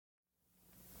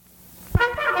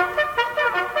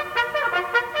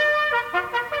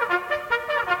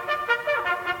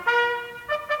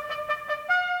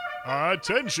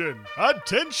Attention!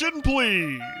 Attention,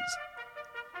 please!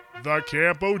 The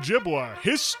Camp Ojibwa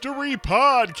History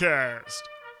Podcast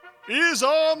is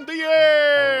on the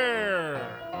air!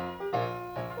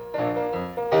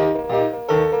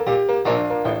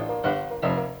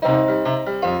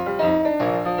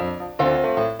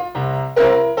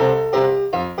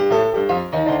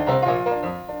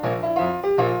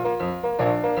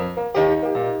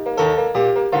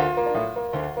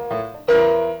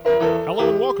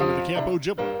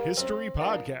 Ojibwa History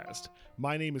Podcast.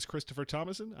 My name is Christopher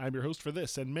Thomason. I'm your host for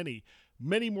this and many,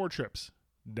 many more trips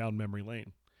down memory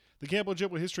lane. The Camp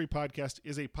Ojibwa History Podcast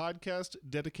is a podcast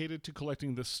dedicated to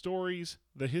collecting the stories,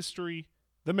 the history,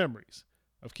 the memories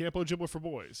of Camp Ojibwa for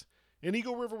Boys in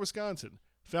Eagle River, Wisconsin,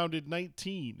 founded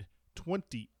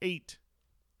 1928.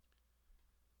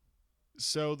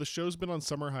 So the show's been on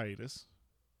summer hiatus.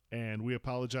 And we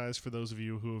apologize for those of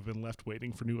you who have been left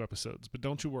waiting for new episodes. But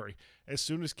don't you worry. As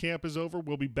soon as camp is over,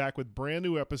 we'll be back with brand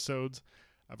new episodes.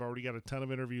 I've already got a ton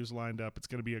of interviews lined up. It's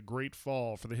going to be a great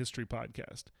fall for the History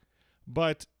Podcast.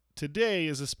 But today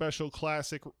is a special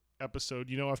classic episode.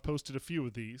 You know, I've posted a few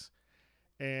of these.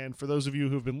 And for those of you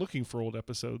who have been looking for old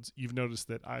episodes, you've noticed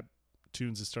that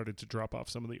iTunes has started to drop off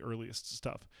some of the earliest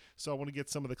stuff. So I want to get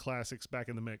some of the classics back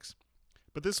in the mix.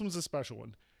 But this one's a special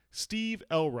one. Steve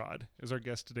Elrod is our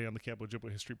guest today on the Camp Ojibwa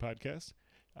History Podcast.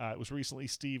 It was recently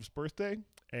Steve's birthday,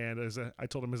 and I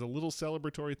told him as a little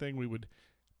celebratory thing, we would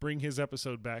bring his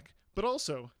episode back. But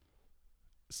also,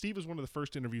 Steve was one of the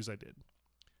first interviews I did.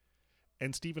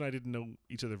 And Steve and I didn't know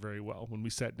each other very well when we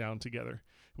sat down together.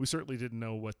 We certainly didn't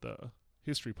know what the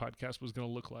History Podcast was going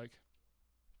to look like.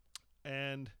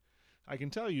 And I can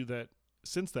tell you that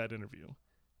since that interview,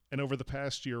 and over the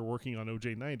past year working on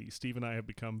OJ90, Steve and I have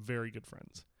become very good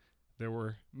friends. There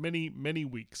were many, many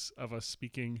weeks of us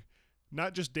speaking,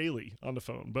 not just daily on the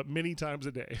phone, but many times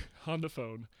a day on the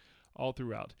phone all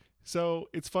throughout. So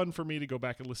it's fun for me to go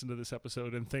back and listen to this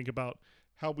episode and think about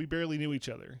how we barely knew each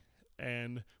other.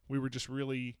 And we were just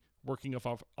really working off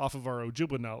of our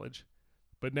Ojibwa knowledge.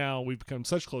 But now we've become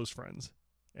such close friends.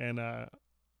 And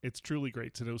it's truly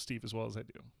great to know Steve as well as I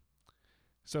do.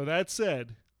 So that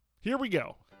said, here we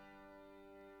go.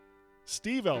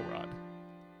 Steve Elrod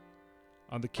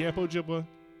on the Camp Ojibwa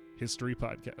History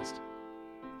Podcast.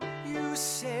 You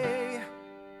say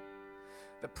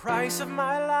the price of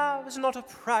my love is not a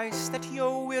price that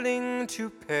you're willing to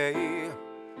pay.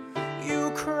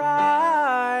 You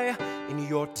cry in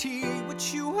your tea,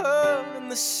 which you hurl in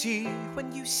the sea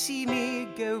when you see me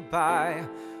go by.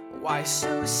 Why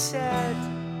so sad?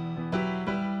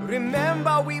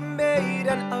 Remember we made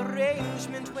an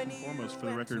arrangement when you foremost, for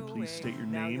the record, please state your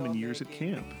name and years at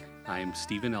camp. I'm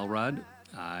Stephen Elrod.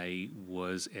 I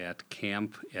was at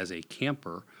camp as a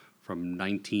camper from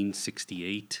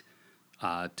 1968 to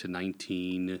I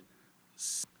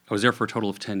was there for a total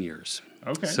of 10 years.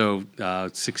 Okay. So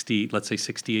let's say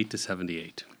 68 to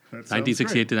 78. That sounds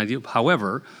 1968 great. to 90.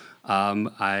 However,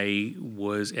 I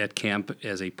was at camp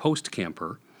as a post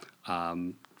camper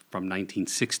from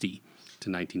 1960 to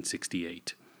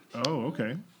 1968. Oh,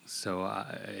 okay. So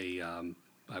I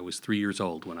was 3 years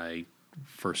old when I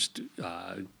first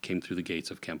came through the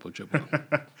gates of Camp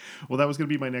Ojibwa. Well, that was going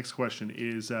to be my next question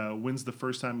is when's the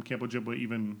first time Camp Ojibwa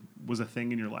even was a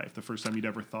thing in your life? The first time you'd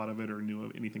ever thought of it or knew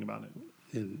anything about it?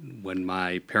 When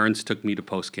my parents took me to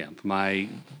post camp. My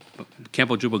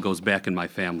Camp Ojibwa goes back in my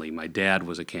family. My dad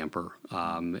was a camper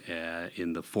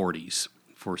in the 40s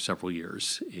for several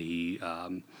years. He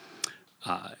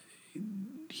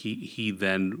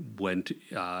then went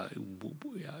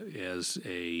as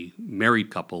a married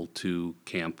couple to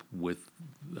camp with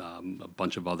a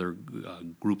bunch of other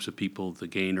groups of people, the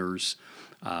Gainers,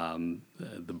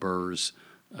 the Burrs,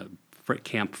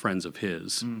 camp friends of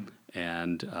his,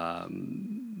 and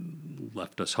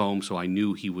left us home. So I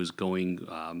knew he was going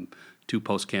to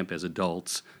post camp as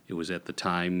adults. It was at the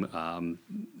time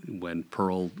when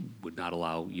Pearl would not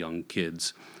allow young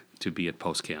kids to be at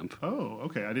post camp. Oh,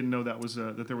 okay. I didn't know that was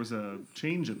that there was a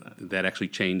change in that. That actually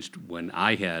changed when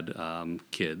I had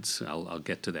kids. I'll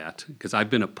get to that because I've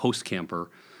been a post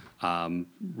camper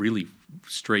really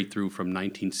straight through from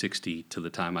 1960 to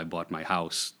the time I bought my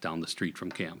house down the street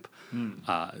from camp,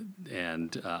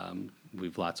 and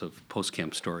we've lots of post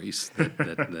camp stories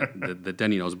that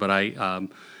Denny knows. But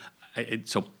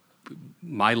so.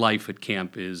 My life at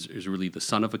camp is really the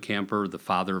son of a camper, the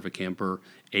father of a camper,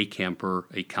 a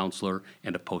counselor,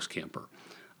 and a post camper.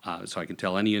 So I can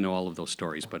tell any and all of those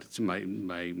stories. But it's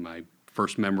my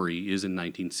first memory is in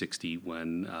 1960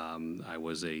 when I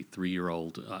was a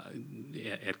 3-year-old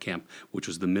at camp, which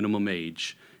was the minimum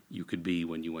age you could be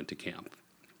when you went to camp.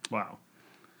 Wow.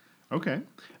 Okay.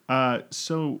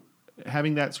 So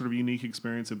having that sort of unique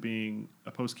experience of being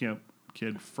a post-camp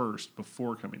kid first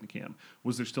before coming to camp,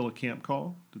 was there still a camp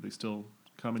call? Did they still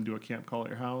come and do a camp call at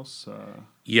your house?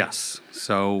 Yes.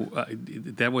 So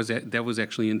that was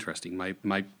actually interesting.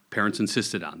 My parents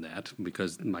insisted on that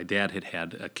because my dad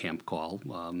had a camp call.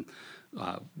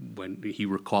 When he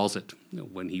recalls it,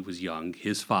 when he was young,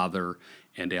 his father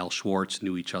and Al Schwartz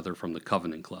knew each other from the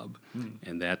Covenant Club,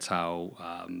 and that's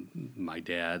how my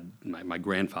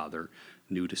grandfather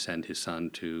knew to send his son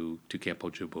to Camp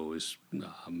Ojibwa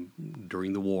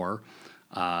during the war.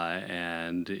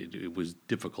 And it was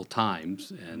difficult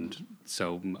times, and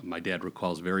so my dad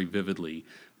recalls very vividly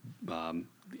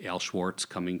Al Schwartz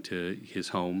coming to his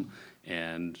home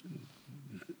and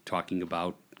talking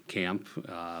about camp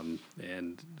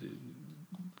and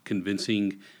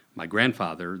convincing my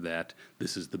grandfather that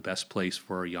this is the best place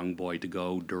for a young boy to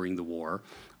go during the war,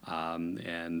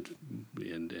 and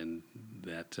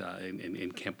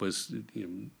camp was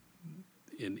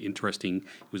an interesting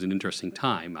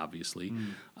time, obviously,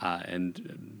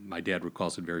 and my dad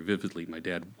recalls it very vividly. My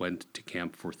dad went to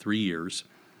camp for 3 years,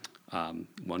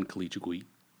 one collegiate week,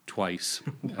 twice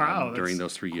during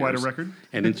those 3 years. Quite a record.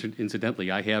 And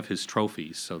incidentally, I have his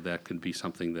trophies, so that could be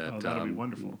something that that'd be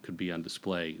wonderful. Could be on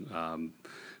display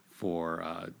for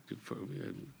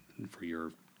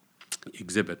your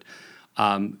exhibit.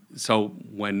 So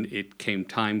when it came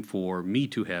time for me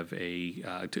to have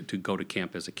to go to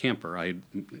camp as a camper, I had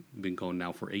been going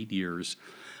now for 8 years.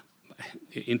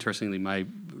 Interestingly,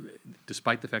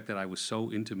 despite the fact that I was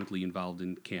so intimately involved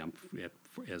in camp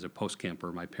as a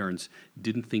post-camper, my parents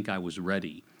didn't think I was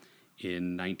ready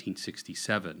in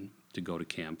 1967 to go to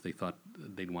camp. They thought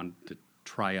they'd wanted to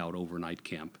try out overnight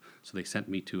camp, so they sent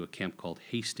me to a camp called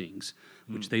Hastings,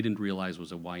 which they didn't realize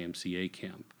was a YMCA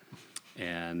camp.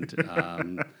 And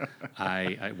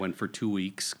I went for 2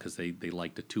 weeks because they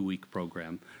liked a 2-week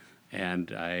program.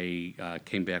 And I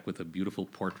came back with a beautiful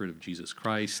portrait of Jesus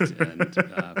Christ, and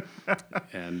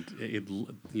it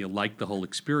liked the whole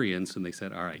experience. And they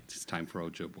said, "All right, it's time for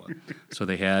Ojibwa." So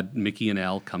they had Mickey and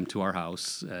Al come to our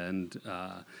house and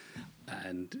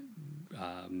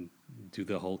do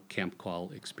the whole camp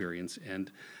call experience.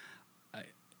 And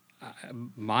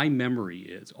my memory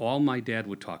is all my dad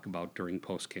would talk about during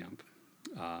post camp,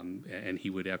 and he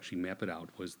would actually map it out,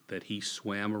 was that he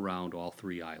swam around all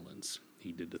 3 islands.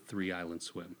 He did the 3-island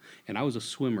swim. And I was a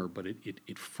swimmer, but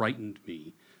it frightened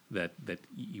me that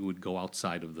you would go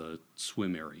outside of the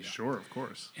swim area. Sure, of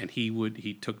course. And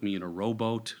he took me in a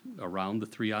rowboat around the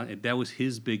 3 islands. That was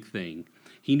his big thing.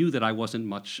 He knew that I wasn't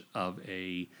much of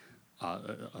a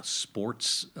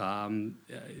sports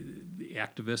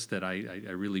activist, that I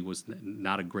really was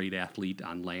not a great athlete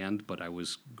on land, but I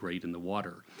was great in the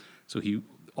water. So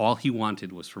all he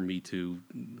wanted was for me to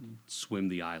swim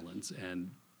the islands,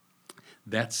 and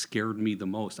that scared me the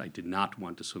most. I did not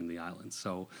want to swim the islands.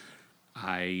 So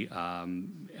I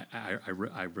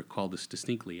recall this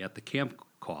distinctly. At the camp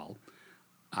call,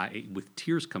 with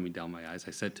tears coming down my eyes,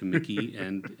 I said to Mickey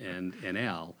and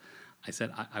Al, I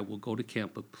said, I will go to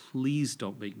camp, but please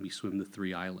don't make me swim the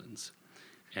 3 islands.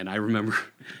 And I remembered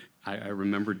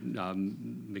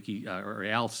Mickey or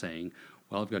Al saying,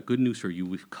 "Well, I've got good news for you.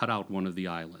 We've cut out one of the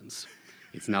islands.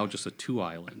 It's now just a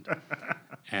 2-island."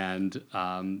 And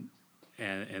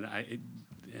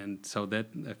so that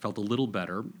I felt a little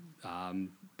better,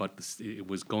 but it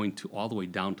was going to all the way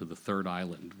down to the 3rd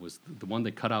island. Was the one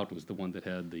they cut out was the one that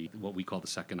had what we call the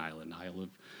 2nd island,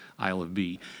 Isle of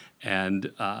B,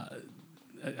 and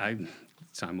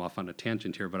so I'm off on a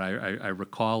tangent here, but I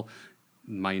recall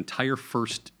my entire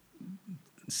first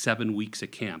 7 weeks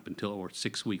at camp or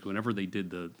 6 weeks, whenever they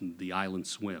did the island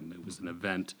swim. It was an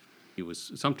event. It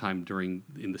was sometime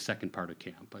in the second part of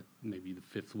camp, maybe the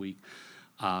 5th week.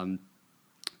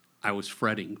 I was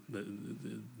fretting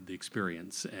the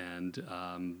experience, and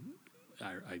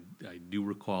I do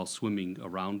recall swimming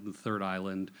around the 3rd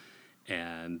island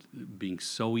and being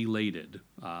so elated,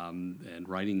 and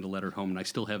writing the letter home, and I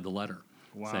still have the letter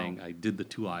saying I did the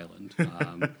 2-island.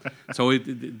 So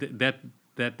it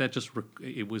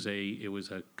was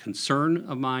a concern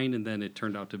of mine, and then it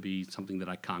turned out to be something that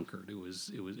I conquered. It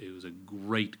was a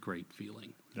great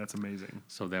feeling. That's amazing.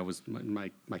 So that was my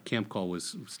camp call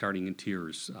was starting in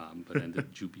tears, but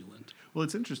ended jubilant. Well,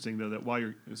 it's interesting though that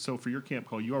for your camp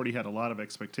call, you already had a lot of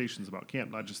expectations about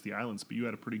camp, not just the islands, but you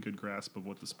had a pretty good grasp of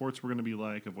what the sports were going to be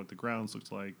like, of what the grounds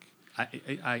looked like.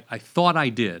 I thought I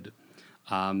did.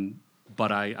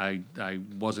 But I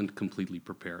wasn't completely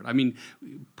prepared. I mean,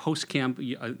 post-camp,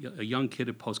 a young kid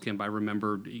at post-camp, I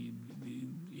remember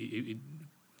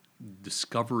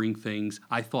discovering things.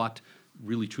 I thought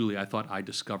really, truly, I thought I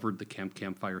discovered the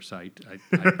campfire site. I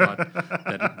thought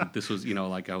that this was,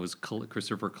 like I was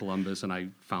Christopher Columbus, and I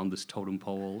found this totem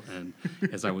pole. And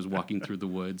as I was walking through the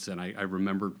woods, and I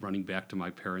remembered running back to my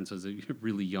parents as a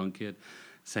really young kid,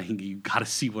 saying, "You got to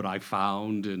see what I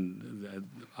found." And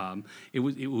it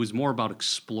was more about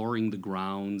exploring the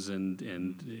grounds and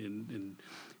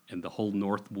the whole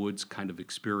North Woods kind of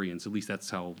experience. At least that's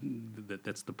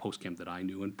the post camp that I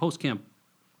knew. And post camp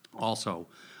also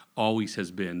always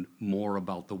has been more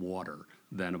about the water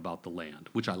than about the land,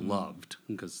 which I loved,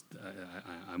 because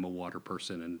I'm a water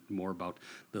person, and more about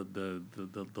the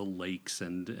lakes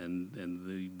and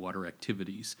the water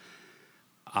activities.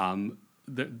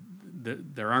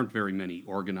 There aren't very many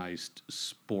organized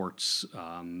sports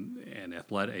and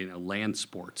athletic land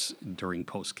sports during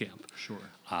post camp. Sure.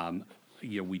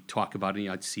 We talk about it.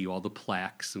 I'd see all the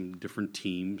plaques and different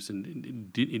teams,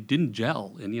 and it didn't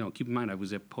gel. And keep in mind, I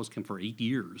was at post camp for 8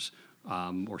 years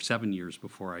or 7 years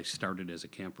before I started as a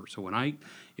camper. So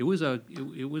it was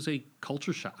a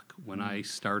culture shock when I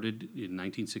started in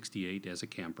 1968 as a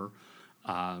camper,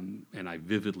 and I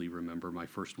vividly remember my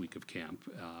first week of camp.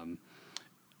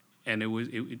 And it was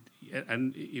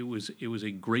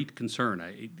a great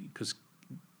concern, because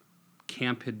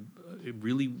camp had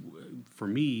really, for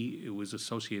me, it was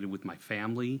associated with my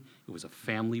family. It was a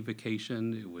family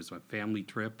vacation. It was a family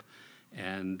trip,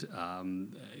 and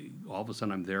all of a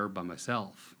sudden I'm there by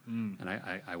myself, and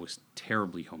I was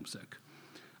terribly homesick.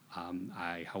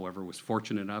 I, however, was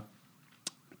fortunate enough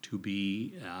to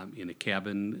be in a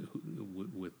cabin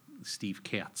with Steve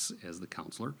Katz as the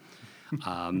counselor.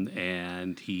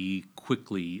 And he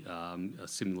quickly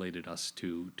assimilated us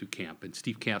to camp. And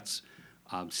Steve Katz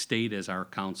stayed as our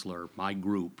counselor, my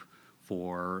group,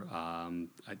 for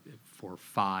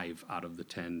 5 out of the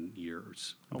 10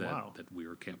 years that we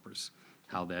were campers.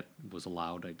 How that was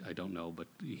allowed, I don't know, but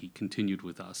he continued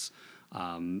with us,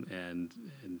 and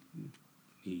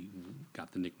he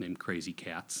got the nickname Crazy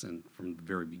Cats. And from the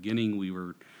very beginning, we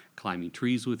were climbing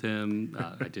trees with him.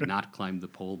 I did not climb the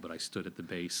pole, but I stood at the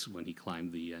base when he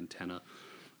climbed the antenna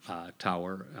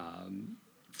tower.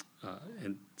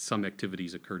 And some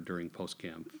activities occurred during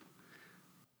post-camp.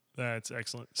 That's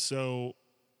excellent. So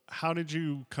how did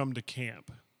you come to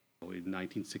camp? In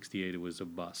 1968, it was a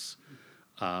bus.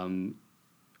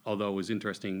 Although it was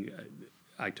interesting,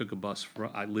 I took a bus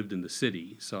I lived in the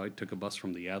city, so I took a bus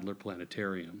from the Adler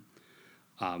Planetarium.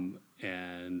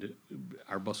 And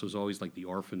our bus was always like the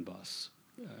orphan bus.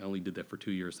 I only did that for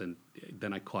 2 years, and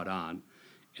then I caught on,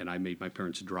 and I made my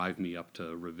parents drive me up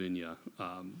to Ravinia,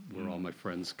 where all my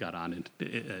friends got on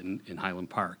in Highland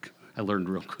Park. I learned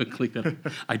real quickly that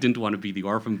I didn't want to be the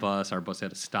orphan bus. Our bus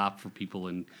had to stop for people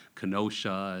in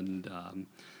Kenosha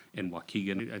and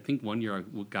Waukegan. I think one year I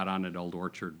got on at Old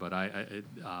Orchard, but I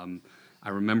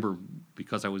remember,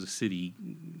 because I was a city,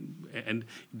 and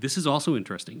this is also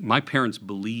interesting. My parents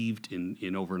believed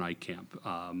in overnight camp.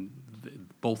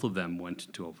 Both of them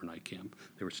went to overnight camp.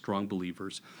 They were strong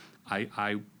believers.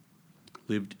 I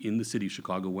lived in the city of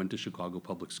Chicago, went to Chicago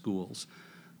public schools.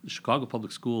 The Chicago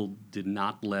public school did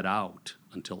not let out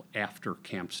until after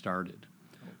camp started.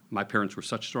 My parents were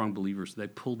such strong believers, they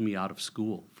pulled me out of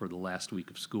school for the last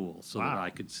week of school so that I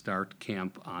could start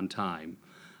camp on time.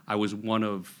 I was one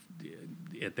of,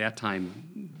 at that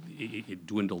time, it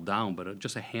dwindled down, but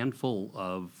just a handful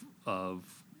of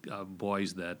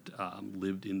boys that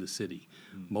lived in the city.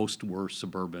 Most were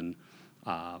suburban.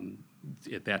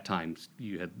 At that time,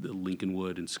 you had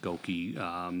Lincolnwood and Skokie,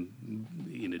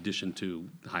 in addition to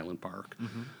Highland Park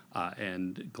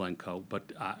and Glencoe.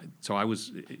 But so I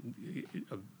was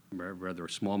rather a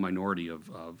small minority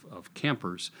of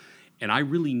campers, and I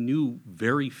really knew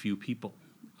very few people.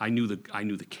 I knew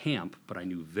the camp, but I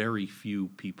knew very few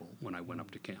people when I went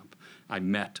up to camp. I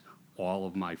met all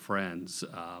of my friends,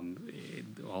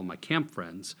 all my camp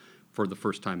friends, for the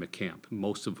first time at camp,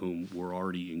 most of whom were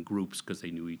already in groups because they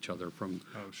knew each other from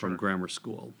grammar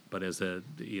school. But as the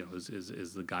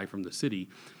guy from the city,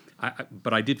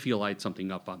 but I did feel I had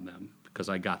something up on them, because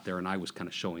I got there and I was kind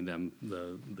of showing them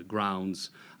the grounds.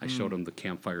 I showed them the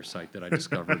campfire site that I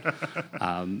discovered,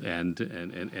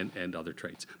 and other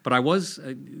traits. But I was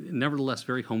nevertheless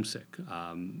very homesick.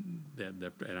 And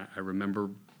I remember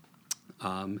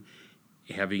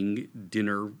having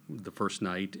dinner the first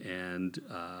night and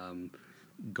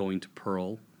going to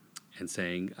Pearl and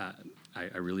saying,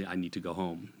 I need to go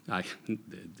home.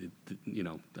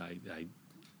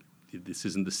 This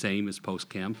isn't the same as post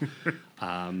camp.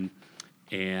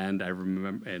 And I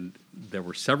remember, and there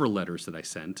were several letters that I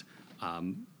sent,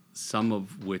 some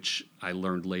of which I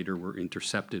learned later were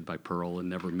intercepted by Pearl and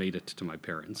never made it to my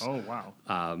parents. Oh, wow.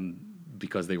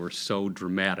 because they were so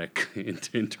dramatic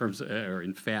in terms of, or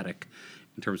emphatic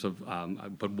in terms of.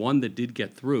 But one that did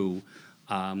get through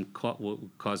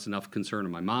caused enough concern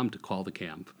in my mom to call the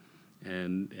camp.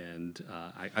 And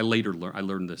I later I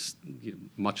learned this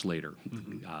much later.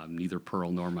 Neither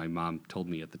Pearl nor my mom told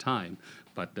me at the time,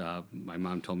 but my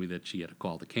mom told me that she had to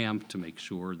call the camp to make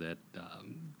sure that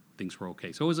things were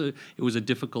okay. So it was a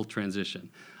difficult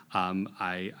transition.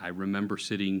 I remember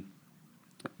sitting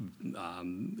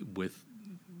with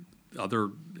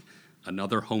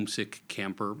another homesick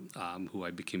camper who I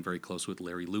became very close with,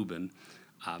 Larry Lubin.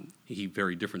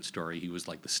 Very different story. He was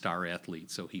like the star athlete,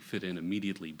 so he fit in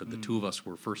immediately. But the two of us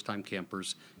were first-time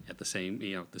campers at the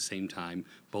same time,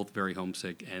 both very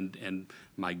homesick. And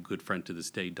my good friend to this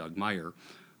day, Doug Meyer,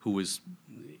 who was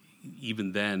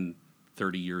even then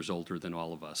 30 years older than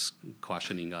all of us,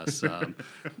 cautioning us and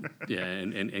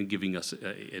giving us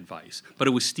advice. But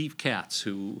it was Steve Katz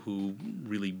who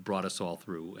really brought us all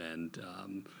through and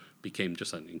became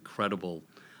just an incredible,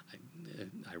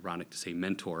 ironic to say,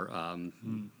 mentor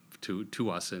to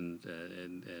us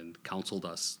and counseled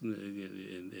us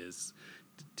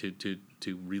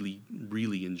to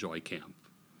really enjoy camp.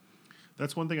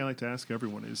 That's one thing I like to ask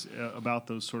everyone is about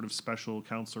those sort of special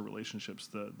counselor relationships,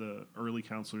 the early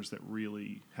counselors that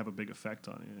really have a big effect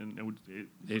on you.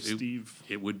 And Steve.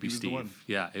 It would be Steve.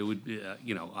 Yeah, it would be.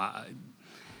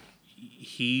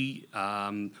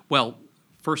 Well,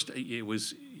 first it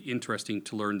was interesting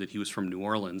to learn that he was from New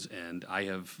Orleans, and I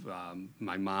have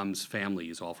my mom's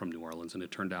family is all from New Orleans, and it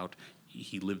turned out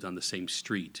he lived on the same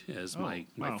street as my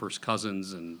first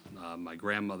cousins and my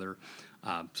grandmother.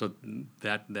 So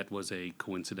that was a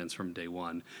coincidence from day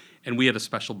one, and we had a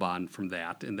special bond from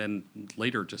that. And then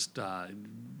later, just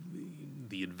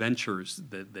the adventures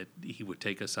that he would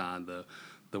take us on,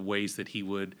 the ways that he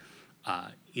would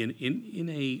in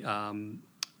a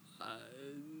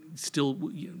still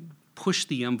push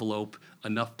the envelope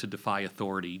enough to defy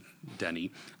authority,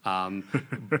 Denny, and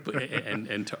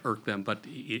to irk them, but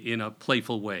in a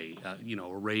playful way. A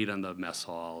raid on the mess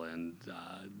hall and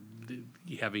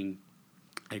having.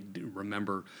 I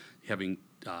remember having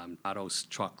Otto's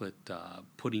chocolate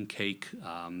pudding cake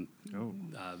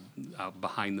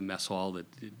behind the mess hall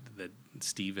that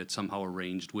Steve had somehow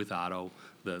arranged with Otto,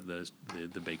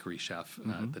 the bakery chef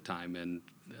at the time, and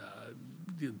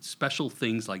special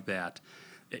things like that.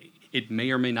 It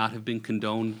may or may not have been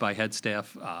condoned by head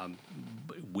staff.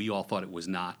 We all thought it was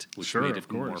not, which made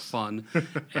it more fun.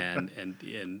 and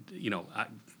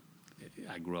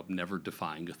I grew up never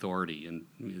defying authority, and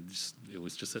it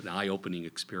was just an eye-opening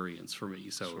experience for me.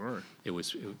 So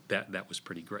that was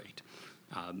pretty great.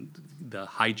 The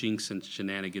hijinks and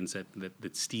shenanigans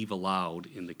that Steve allowed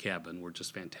in the cabin were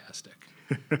just fantastic.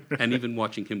 And even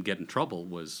watching him get in trouble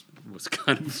was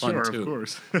kind of fun too. Of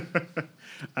course.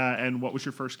 And what was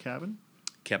your first cabin?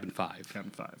 Cabin 5.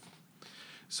 Cabin 5.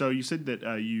 So you said that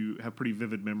you have pretty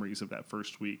vivid memories of that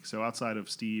first week. So outside of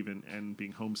Steve and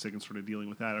being homesick and sort of dealing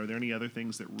with that, are there any other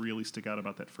things that really stick out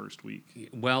about that first week?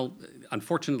 Well,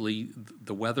 unfortunately,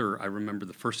 the weather, I remember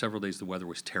the first several days the weather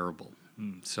was terrible.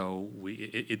 So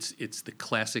it's the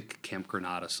classic Camp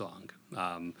Granada song.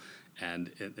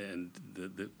 And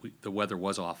the weather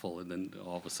was awful, and then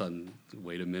all of a sudden,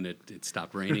 wait a minute, it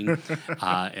stopped raining,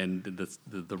 and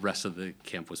the rest of the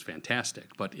camp was fantastic.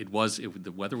 But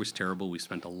the weather was terrible. We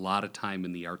spent a lot of time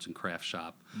in the arts and crafts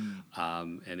shop,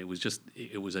 and it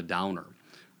was a downer.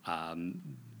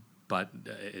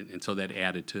 And so that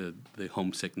added to the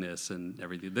homesickness and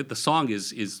everything. The song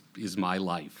is my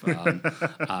life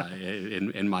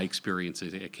and my experience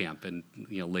at camp. And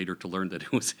later to learn that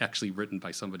it was actually written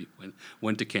by somebody who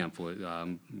went to camp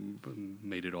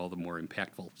made it all the more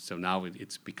impactful. So now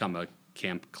it's become a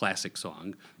camp classic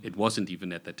song. It wasn't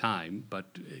even at the time, but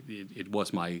it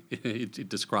was it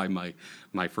described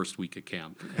my first week at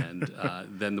camp. And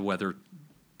then the weather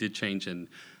did change, and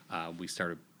we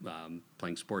started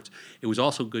playing sports. It was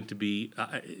also good to be.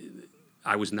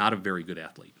 I was not a very good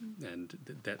athlete, and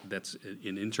that's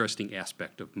an interesting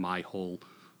aspect of my whole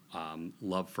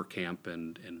love for camp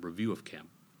and review of camp.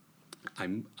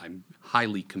 I'm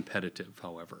highly competitive,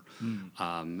 however,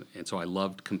 and so I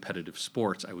loved competitive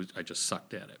sports. I just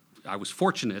sucked at it. I was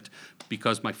fortunate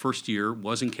because my first year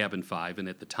was in Cabin 5, and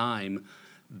at the time,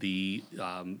 the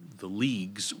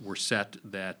leagues were set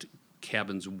that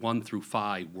cabins 1 through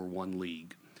 5 were one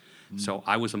league. So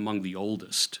I was among the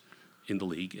oldest in the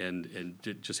league, and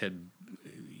just had,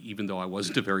 even though I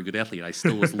wasn't a very good athlete, I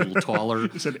still was a little taller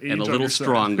and a little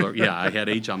stronger. Yeah, I had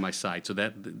age on my side, so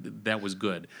that was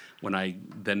good. When I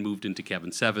then moved into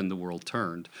Cabin 7, the world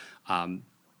turned. So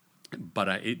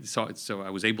I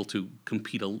was able to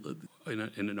compete in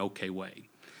an okay way.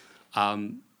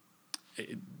 The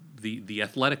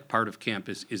athletic part of camp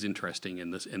is interesting,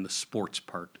 and the sports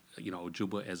part,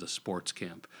 Ojibwa as a sports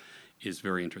camp, is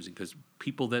very interesting because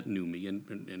people that knew me,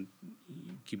 and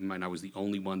keep in mind I was the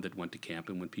only one that went to camp,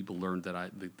 and when people learned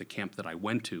that the camp that I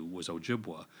went to was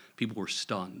Ojibwa, people were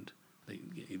stunned.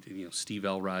 Steve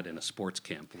Elrod and a sports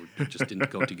camp just didn't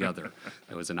go together.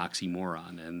 It was an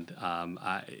oxymoron, and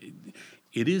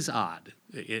it is odd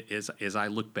as I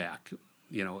look back.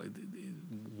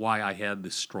 Why I had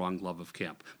this strong love of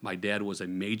camp. My dad was a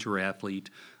major athlete.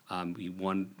 He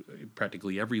won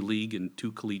practically every league in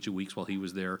 2 collegiate weeks while he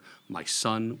was there. My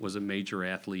son was a major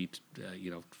athlete,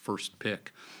 first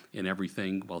pick in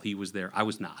everything while he was there. I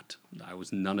was not. I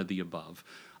was none of the above.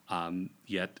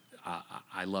 Yet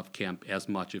I love camp as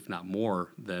much, if not more,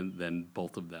 than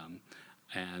both of them.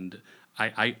 And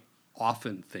I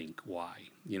often think why.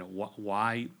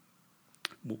 Why?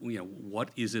 What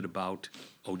is it about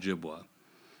Ojibwa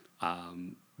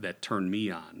that turned me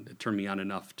on? It turned me on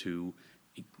enough to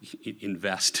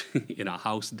invest in a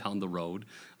house down the road,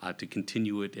 to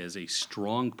continue it as a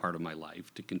strong part of my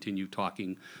life, to continue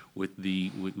talking with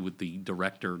the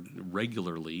director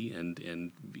regularly,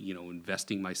 and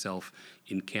investing myself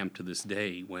in camp to this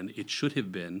day. When it should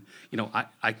have been,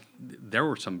 there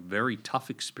were some very tough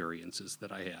experiences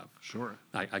that I have. Sure,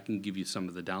 I can give you some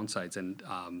of the downsides and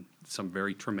some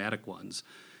very traumatic ones.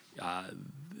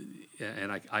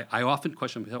 And I often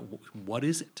question myself, what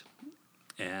is it?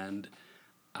 And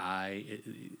I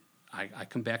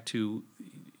come back to,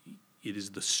 it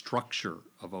is the structure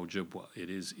of Ojibwa. It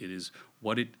is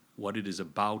what it is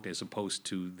about, as opposed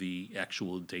to the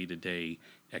actual day-to-day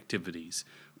activities.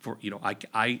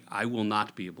 I will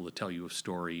not be able to tell you a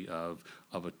story of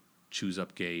a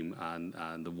choose-up game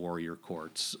on the Warrior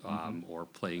courts, or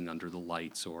playing under the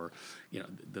lights, or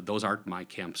those aren't my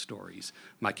camp stories.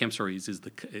 My camp stories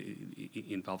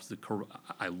involves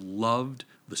I loved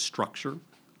the structure.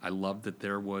 I loved that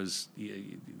there was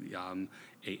a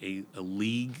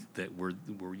league that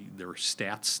there were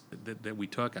stats that we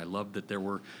took. I loved that there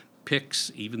were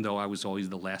picks, even though I was always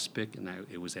the last pick, and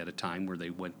it was at a time where they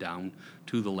went down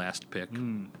to the last pick,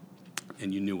 and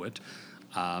you knew it.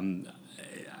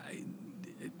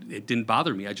 It didn't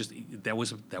bother me. That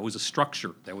was a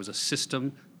structure. That was a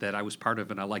system that I was part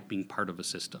of, and I like being part of a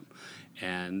system.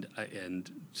 And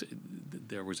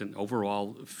there was an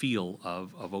overall feel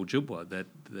of Ojibwa that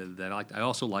I liked. I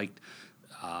also liked.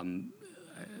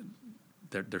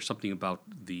 There's something about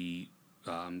the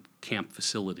camp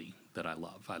facility that I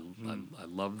love. I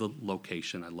love the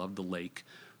location. I love the lake.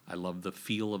 I love the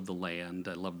feel of the land.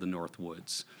 I love the North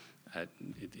Woods.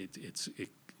 It's a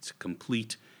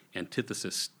complete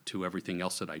antithesis to everything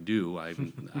else that I do.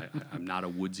 I'm not a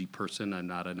woodsy person. I'm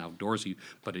not an outdoorsy,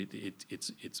 but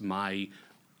it's my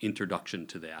introduction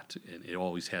to that, and it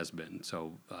always has been.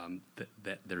 So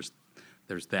that there's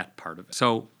that part of it.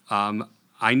 So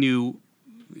I knew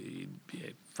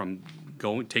from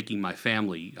taking my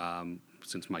family,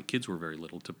 since my kids were very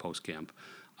little, to post camp,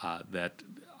 that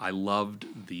I loved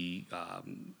the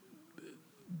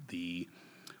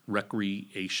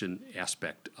recreation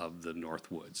aspect of the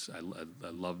North Woods. I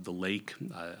loved the lake,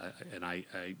 and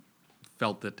I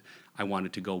felt that I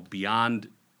wanted to go beyond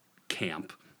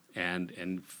camp and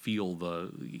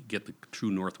get the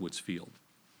true North Woods feel.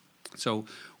 So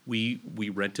we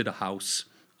rented a house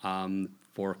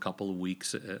for a couple of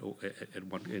weeks at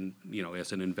one, and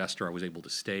as an investor, I was able to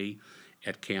stay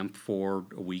at camp for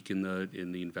a week in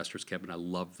the investors' cabin. I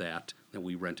loved that. And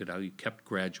we rented out. We kept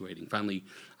graduating. Finally,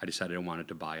 I decided I wanted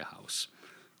to buy a house.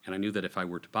 And I knew that if I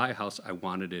were to buy a house, I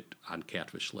wanted it on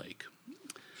Catfish Lake.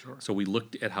 sure. So we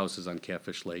looked at houses on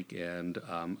Catfish Lake, and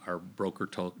our broker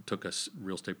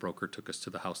real estate broker took us to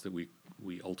the house that we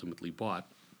ultimately bought.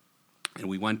 And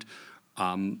we went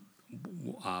one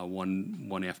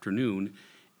afternoon,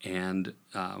 and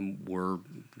we're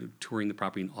touring the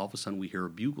property, and all of a sudden we hear a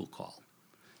bugle call.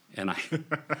 And I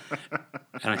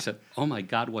said, "Oh my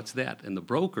God, what's that?" And the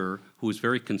broker, who was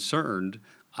very concerned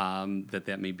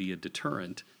that may be a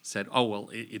deterrent, said, "Oh well,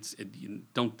 you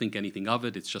don't think anything of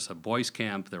it. It's just a boys'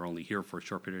 camp. They're only here for a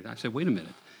short period of time." I said, "Wait a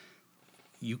minute.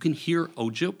 You can hear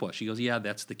Ojibwa." She goes, "Yeah,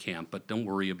 that's the camp, but don't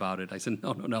worry about it." I said,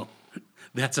 "No.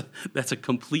 That's a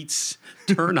complete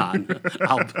turn on.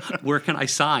 Where can I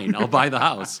sign? I'll buy the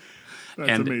house."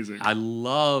 That's amazing. I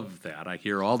love that. I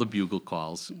hear all the bugle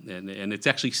calls, and it's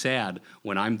actually sad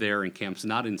when I'm there and camp's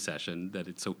not in session that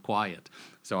it's so quiet.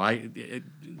 So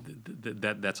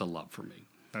that's a love for me.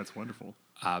 That's wonderful.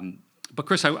 But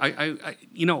Chris, at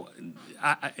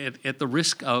the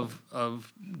risk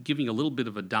of giving a little bit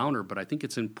of a downer, but I think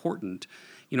it's important.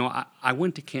 I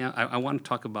went to camp. I want to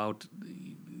talk about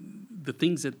the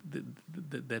things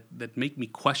that make me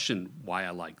question why I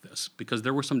like this, because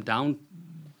there were some down.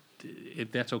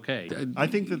 If that's okay, I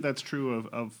think that's true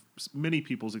of many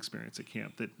people's experience at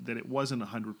camp. That it wasn't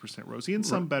 100% rosy, and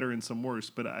some better and some worse.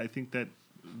 But I think that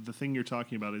the thing you're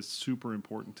talking about is super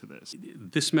important to this.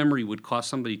 This memory would cause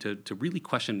somebody to really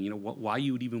question, why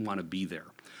you would even want to be there.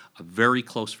 A very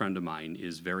close friend of mine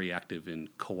is very active in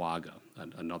Kawaga,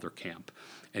 another camp,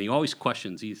 and he always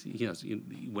questions.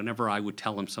 Whenever I would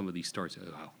tell him some of these stories,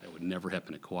 that would never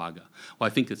happen at Kawaga. Well, I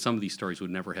think that some of these stories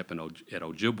would never happen at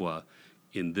Ojibwa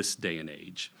in this day and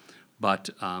age. But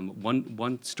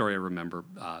one story I remember.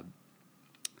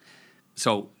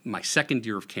 So my second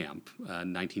year of camp,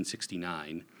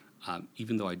 1969,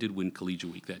 even though I did win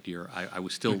Collegiate Week that year, I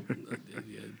was still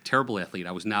a terrible athlete.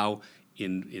 I was now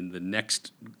in the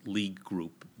next league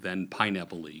group, then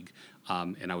Pineapple League,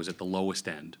 and I was at the lowest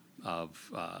end of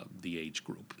the age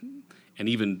group. And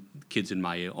even kids in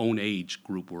my own age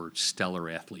group were stellar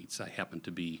athletes. I happened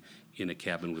to be in a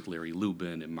cabin with Larry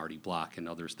Lubin and Marty Block and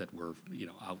others that were,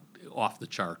 out off the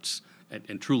charts.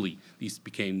 And truly, these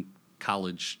became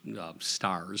college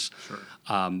stars. Sure.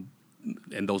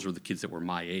 And those were the kids that were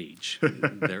my age.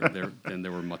 And they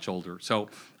were much older. So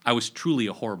I was truly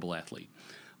a horrible athlete.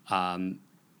 And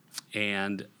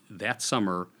that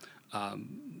summer,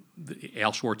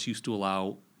 Al Schwartz used to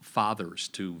allow fathers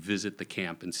to visit the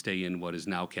camp and stay in what is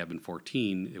now Cabin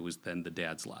 14. It was then the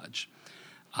Dad's Lodge.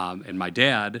 And my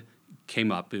dad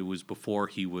came up. It was before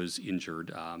he was injured,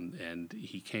 and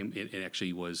he came. It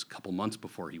actually was a couple months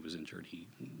before he was injured. He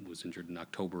was injured in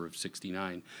October of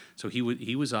 '69. So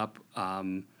he was up,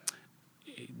 I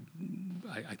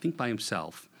think, by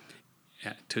himself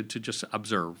to just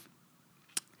observe.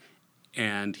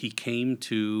 And he came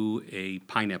to a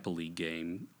Pineapple League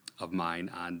game of mine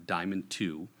on Diamond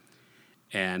 2,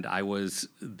 and I was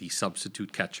the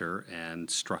substitute catcher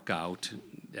and struck out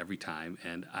every time,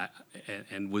 and I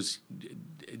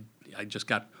just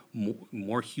got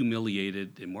more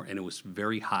humiliated and it was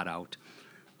very hot out,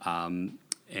 and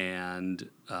we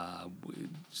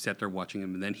sat there watching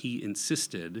him, and then he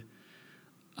insisted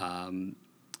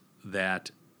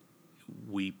that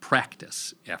we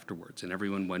practice afterwards, and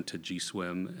everyone went to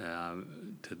G-Swim,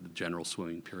 to the general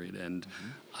swimming period, and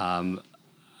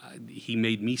he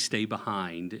made me stay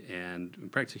behind and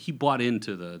practice. He bought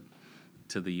into the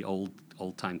old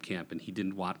time camp, and he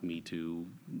didn't want me to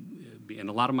be. And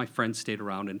a lot of my friends stayed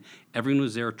around, and everyone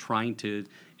was there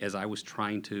as I was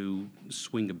trying to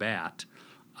swing a bat,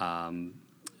 and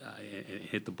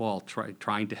hit the ball,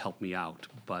 trying to help me out,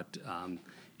 but.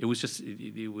 It was just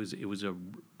a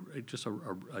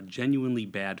genuinely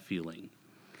bad feeling,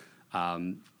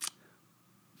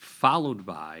 followed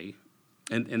by,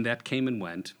 and that came and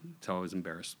went, so I was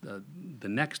embarrassed. The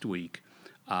next week,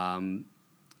 there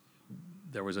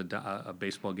was a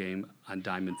baseball game on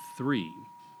Diamond 3,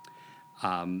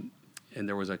 and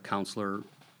there was a counselor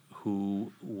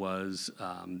who was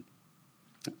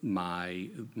my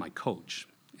coach,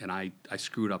 and I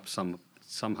screwed up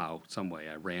somehow, some way.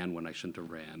 I ran when I shouldn't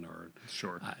have ran, or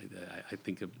sure. I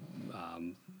think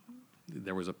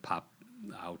there was a pop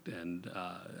out, and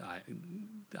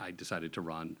I decided to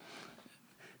run.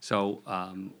 So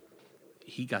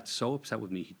he got so upset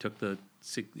with me. He took it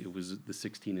was the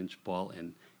 16-inch ball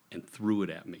and threw it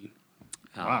at me,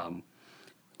 wow.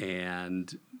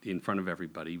 And in front of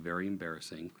everybody, very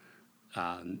embarrassing.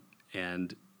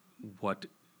 And what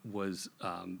was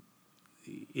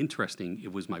interesting,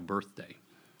 it was my birthday.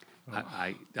 Oh.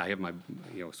 I have my,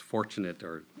 was fortunate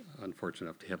or unfortunate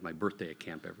enough to have my birthday at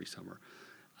camp every summer.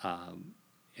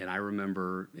 And I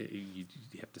remember you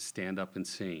have to stand up and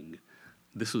sing.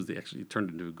 This was actually, it turned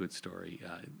into a good story.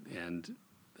 And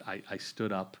I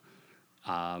stood up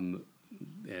and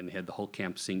had the whole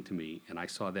camp sing to me. And I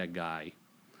saw that guy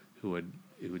who had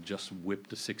just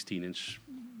whipped a 16-inch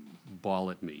ball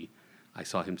at me. I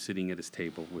saw him sitting at his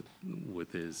table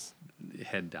with his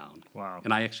head down. Wow.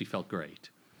 And I actually felt great.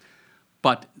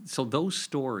 But so those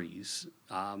stories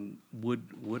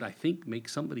would I think make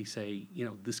somebody say,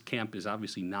 this camp is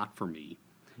obviously not for me.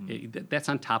 That's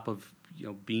on top of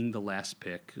being the last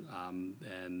pick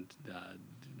and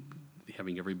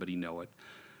having everybody know it.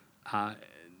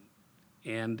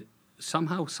 And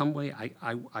somehow, some way,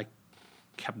 I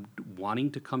kept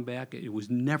wanting to come back. It was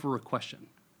never a question.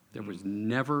 There was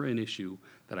never an issue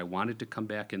that I wanted to come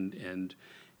back and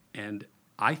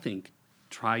I think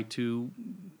try to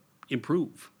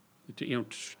improve,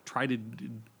 try to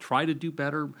do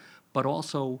better, but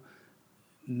also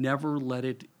never let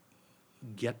it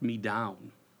get me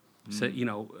down. So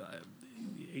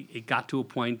it got to a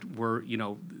point where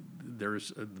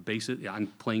there's the bases. I'm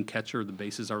playing catcher. The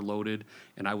bases are loaded,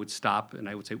 and I would stop and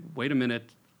I would say, "Wait a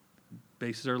minute,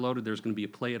 bases are loaded. There's going to be a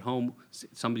play at home.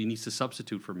 Somebody needs to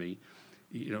substitute for me."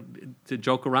 To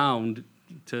joke around,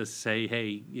 to say,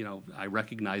 "Hey, I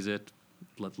recognize it.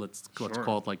 Let's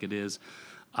call it like it is."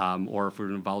 Or if we're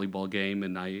in a volleyball game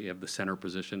and I have the center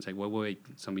position, say, wait,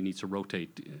 somebody needs to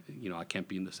rotate. I can't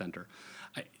be in the center.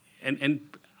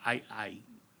 I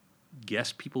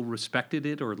guess people respected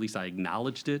it, or at least I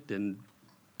acknowledged it, and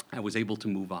I was able to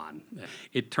move on.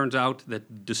 It turns out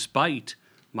that despite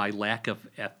my lack of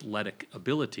athletic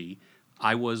ability,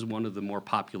 I was one of the more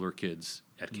popular kids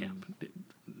at camp,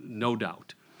 no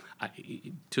doubt.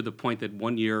 To the point that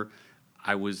one year,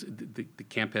 the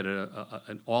camp had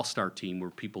an all-star team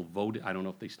where people voted. I don't know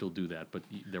if they still do that, but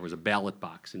there was a ballot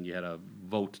box, and you had a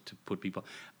vote to put people.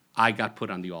 I got put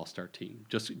on the all-star team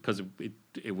just because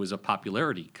it was a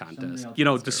popularity contest.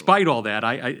 Despite all that,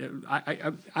 I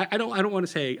don't want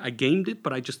to say I gamed it,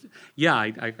 but I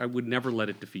would never let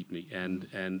it defeat me,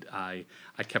 and I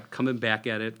kept coming back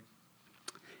at it,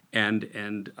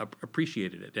 and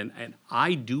appreciated it, and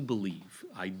I do believe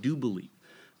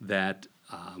that.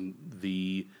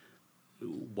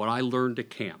 What I learned at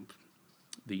camp,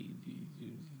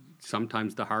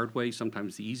 sometimes the hard way,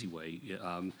 sometimes the easy way,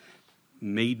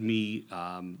 made me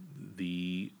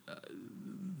the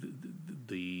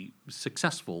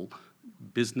successful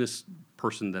business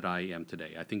person that I am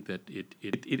today. I think that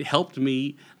it helped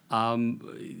me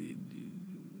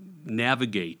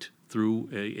navigate through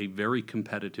a very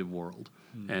competitive world.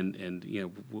 And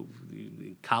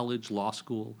college, law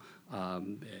school,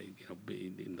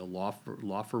 in the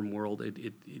law firm world,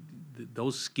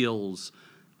 those skills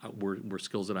were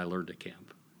skills that I learned at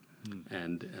camp,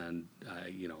 and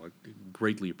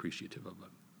greatly appreciative of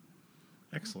them.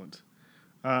 Excellent.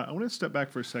 I want to step back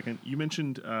for a second. You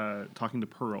mentioned talking to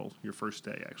Pearl your first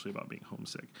day, actually, about being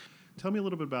homesick. Tell me a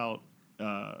little bit about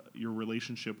your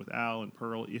relationship with Al and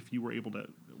Pearl, if you were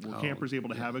campers able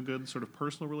to have a good sort of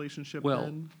personal relationship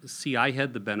then? See, I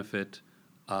had the benefit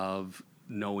of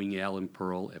knowing Al and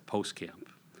Pearl at post camp,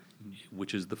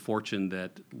 which is the fortune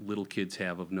that little kids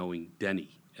have of knowing Denny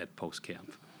at post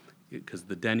camp. Because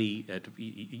the Denny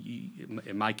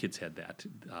and my kids had that.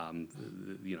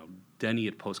 Denny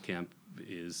at post camp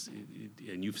is,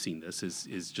 and you've seen this,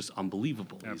 is just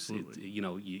unbelievable. Absolutely.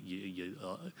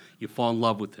 You fall in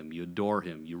love with him, you adore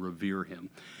him, you revere him,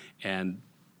 and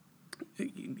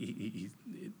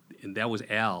that was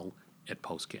Al at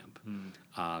post camp,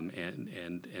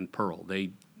 and Pearl.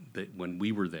 They when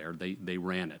we were there, they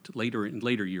ran it. In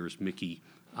later years, Mickey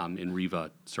and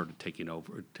Riva started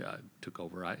took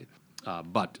over.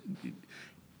 But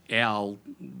Al,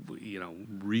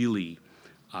 really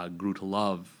grew to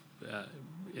love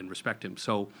and respect him.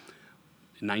 So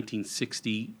in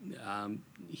 1960,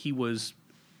 he was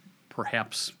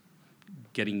perhaps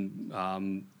getting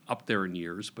up there in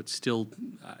years, but still,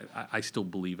 I still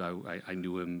believe I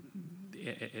knew him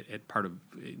at part of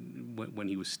when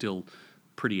he was still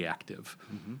pretty active.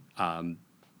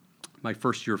 My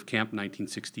first year of camp,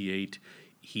 1968,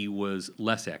 he was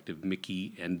less active.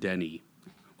 Mickey and Denny.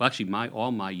 Well, actually,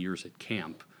 all my years at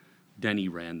camp, Denny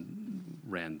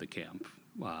ran the camp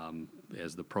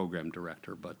as the program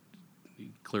director, but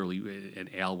clearly,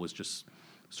 and Al was just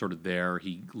sort of there.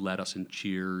 He led us in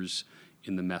cheers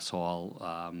in the mess hall.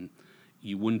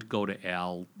 You wouldn't go to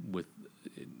Al with.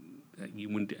 You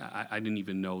wouldn't. I didn't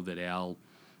even know that Al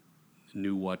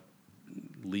knew what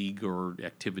league or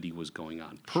activity was going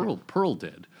on. Pearl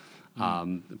did.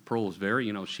 Pearl was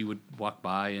very, she would walk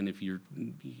by, and if you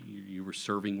were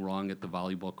serving wrong at the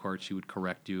volleyball court, she would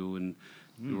correct you. And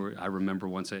I remember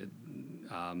once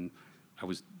I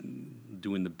was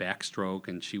doing the backstroke,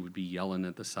 and she would be yelling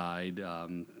at the side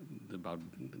about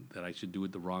that I should do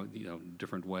it the wrong,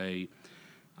 different way.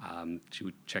 She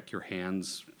would check your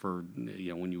hands for,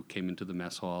 when you came into the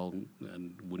mess hall,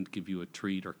 and wouldn't give you a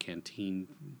treat or canteen.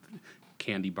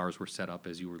 Candy bars were set up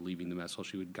as you were leaving the mess hall.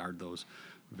 She would guard those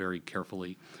very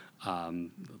carefully,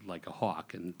 like a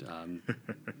hawk. And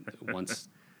once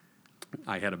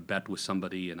I had a bet with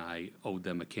somebody, and I owed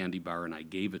them a candy bar, and I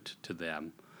gave it to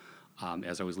them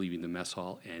as I was leaving the mess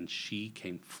hall, and she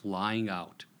came flying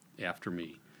out after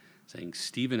me, saying,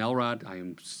 "Steve Elrod, I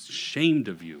am ashamed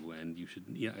of you, and you should,"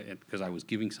 because I was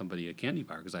giving somebody a candy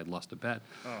bar because I'd lost a bet.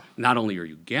 Oh. Not only are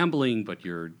you gambling, but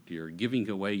you're giving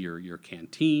away your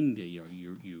canteen.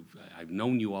 I've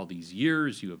known you all these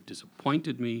years. You have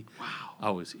disappointed me. Wow.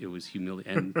 Oh, it was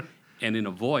humiliating, and in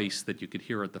a voice that you could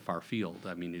hear at the far field.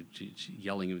 I mean,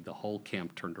 yelling. The whole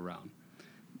camp turned around.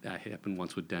 That happened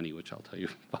once with Denny, which I'll tell you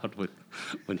about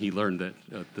when he learned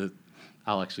that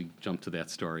I'll actually jump to that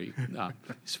story.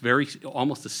 It's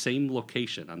almost the same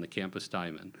location on the campus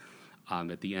diamond.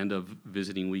 At the end of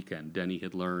visiting weekend, Denny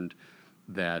had learned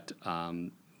that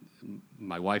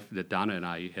my wife, that Donna and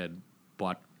I had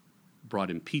brought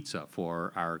him pizza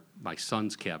for my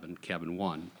son's cabin, Cabin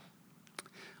 1.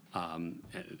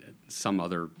 Some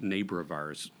other neighbor of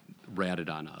ours ratted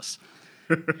on us.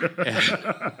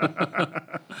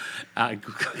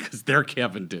 Because their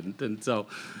cabin didn't, and so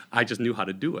I just knew how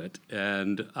to do it.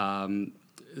 And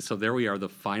so there we are, the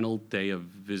final day of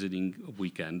visiting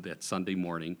weekend, that Sunday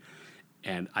morning,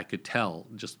 and I could tell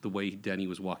just the way Denny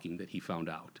was walking that he found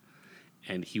out.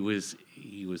 And he was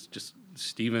just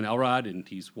Stephen Elrod, and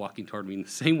he's walking toward me in the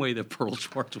same way that Pearl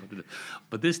Schwartz would have.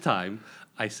 But this time,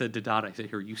 I said to Donna, I said,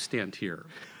 "Here, you stand here."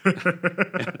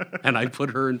 And I put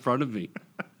her in front of me.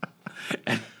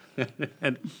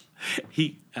 And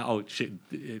he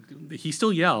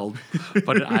still yelled,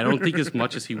 but I don't think as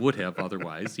much as he would have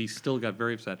otherwise. He still got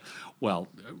very upset. Well,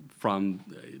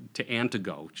 to Ann to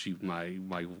go,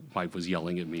 my wife was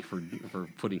yelling at me for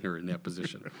putting her in that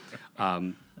position.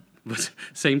 But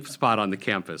same spot on the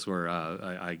campus where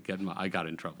I got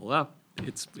in trouble. Well,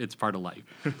 it's part of life.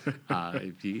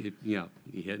 You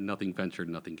had nothing ventured,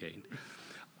 nothing gained.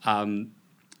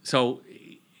 So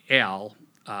Al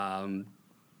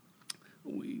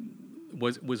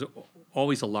was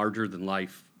always a larger than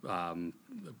life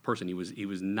person. He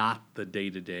was not the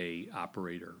day-to-day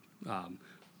operator.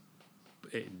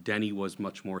 Denny was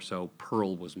much more so.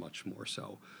 Pearl was much more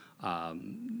so.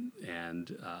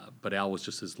 But Al was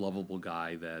just this lovable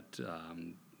guy that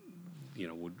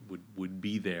would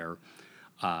be there.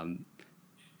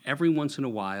 Every once in a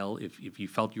while, if you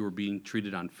felt you were being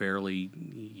treated unfairly,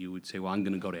 you would say, "Well, I'm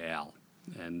going to go to Al,"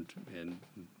 and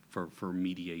for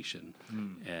mediation.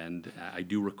 And I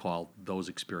do recall those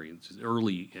experiences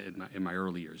early in my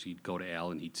early years. He'd go to Al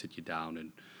and he'd sit you down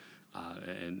and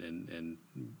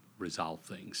resolve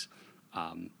things.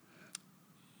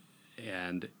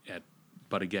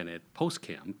 But again, at post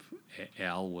camp,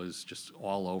 Al was just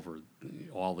all over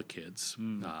all the kids.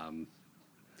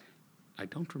 I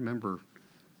don't remember.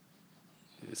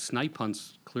 Snipe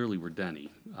hunts clearly were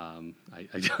Denny.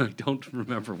 I don't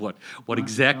remember what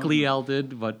exactly Al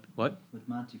did, but what? With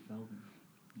Monty Feldman.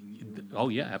 Oh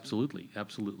yeah, absolutely.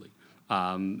 But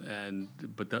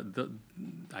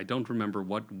I don't remember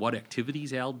what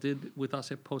activities Al did with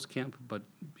us at post camp, but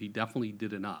he definitely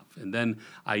did enough. And then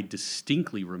I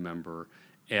distinctly remember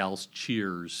Al's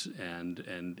cheers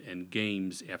and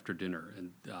games after dinner,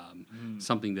 and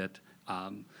something that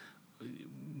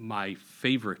my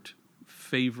favorite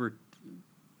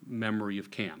memory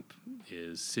of camp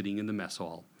is sitting in the mess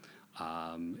hall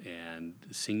and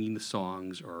singing the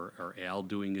songs, or Al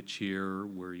doing a cheer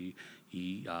where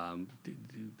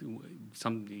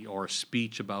or a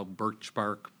speech about birch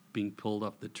bark being pulled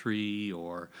off the tree,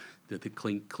 or the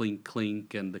clink clink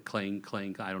clink and the clang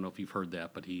clang. I don't know if you've heard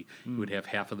that, but he would have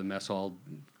half of the mess hall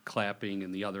clapping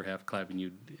and the other half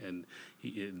clapping.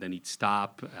 Then he'd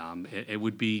stop. It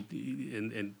would be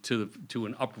to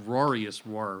an uproarious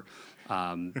roar.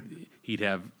 He'd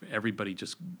have everybody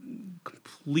just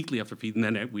completely off their feet, and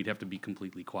then we'd have to be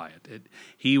completely quiet.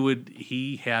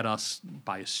 He had us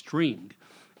by a string,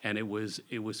 and it was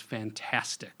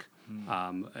fantastic.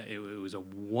 It was a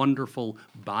wonderful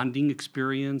bonding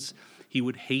experience. He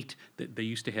would hate that they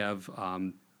used to have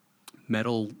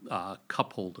metal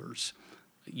cup holders.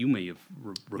 You may have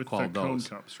recalled those. With the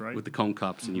cone cups, right? With the cone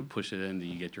cups, and you push it in and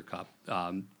you get your cup.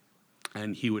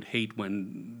 And he would hate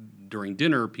when during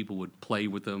dinner people would play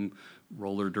with them,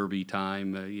 roller derby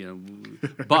time,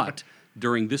 But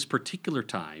during this particular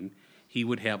time, he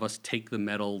would have us take the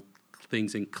metal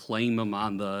things and claim them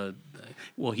on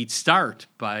he'd start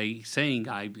by saying,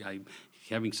 I'm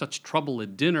having such trouble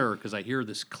at dinner because I hear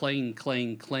this clang,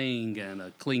 clang, clang, and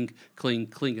a clink, clink,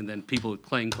 clink, and then people would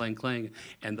clang, clang, clang,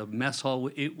 and the mess hall,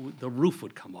 the roof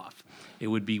would come off. It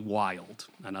would be wild,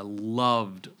 and I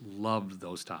loved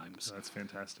those times. That's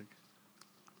fantastic.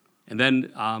 And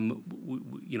then,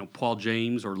 Paul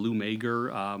James or Lou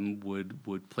Mager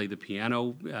would play the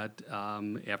piano at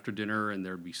after dinner, and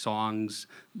there'd be songs,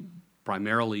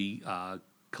 primarily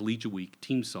Collegiate Week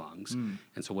team songs.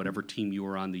 And so whatever team you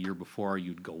were on the year before,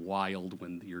 you'd go wild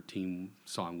when your team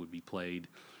song would be played.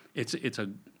 I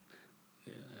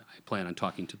plan on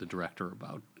talking to the director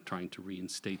about trying to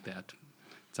reinstate that.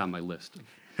 It's on my list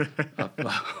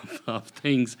of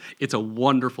things. It's a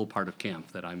wonderful part of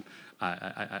camp that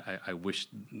I wish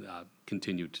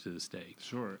continued to this day.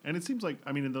 Sure. And it seems like,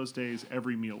 in those days,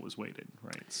 every meal was weighted,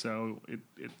 right? So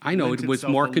I know it was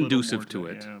more conducive more to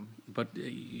it. Yeah. But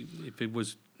if it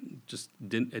was just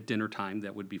at dinner time,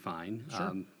 that would be fine.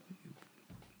 Sure.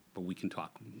 but we can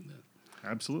talk.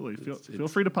 Absolutely. Feel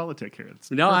free to politic here. It's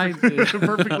No,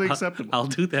 perfectly acceptable. I'll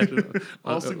do that.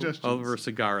 All suggestions. Over a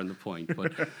cigar and the point.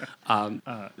 But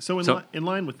in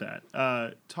line with that,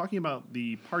 talking about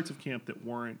the parts of camp that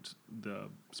weren't the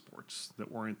sports,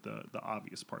 that weren't the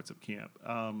obvious parts of camp,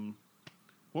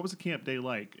 what was a camp day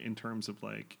like in terms of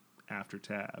like after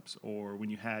tabs or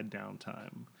when you had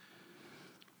downtime?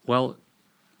 Well,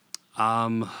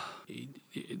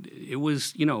 it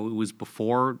was, it was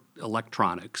before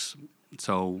electronics.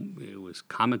 So it was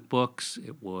comic books.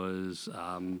 It was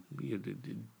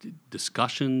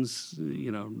discussions.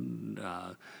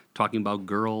 Talking about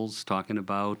girls. Talking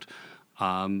about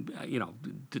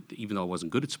even though I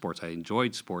wasn't good at sports, I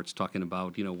enjoyed sports. Talking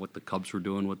about what the Cubs were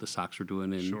doing, what the Sox were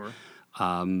doing, and Sure.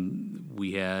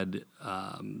 We had.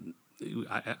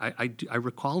 I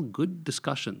recall good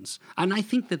discussions, and I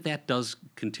think that does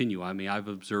continue. I mean, I've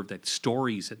observed that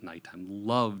stories at nighttime,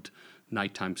 loved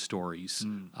nighttime stories,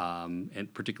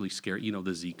 and particularly scary.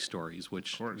 The Zeke stories,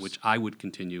 which I would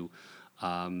continue.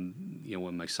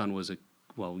 When my son was a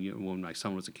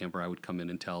camper, I would come in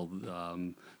and tell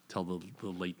the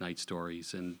late night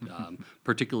stories, and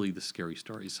particularly the scary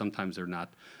stories. Sometimes they're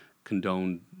not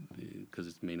condoned because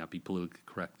it may not be politically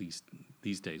correct these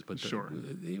days, but sure.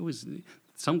 It was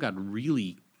some got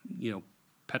really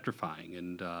petrifying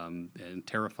and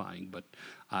terrifying, but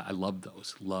I loved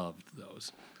those.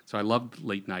 So I loved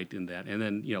late night in that, and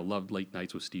then loved late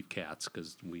nights with Steve Katz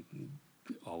because we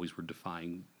always were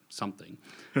defying something.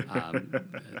 I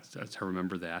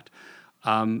remember that.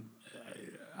 I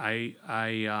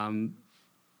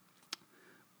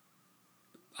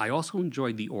also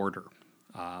enjoyed the order.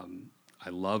 I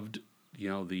loved,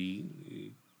 the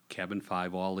cabin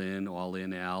 5 all in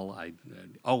Al.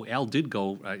 Al did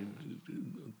go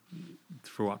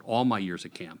throughout all my years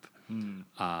at camp.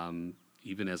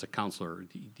 Even as a counselor,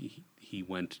 he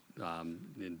went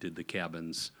and did the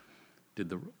cabins, did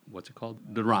the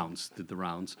rounds,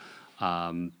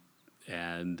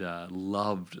 and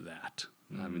loved that.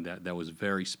 I mean, that was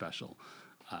very special.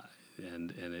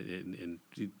 And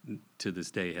to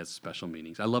this day has special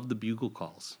meanings. I love the bugle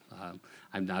calls.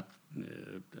 I'm not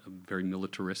very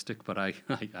militaristic, but I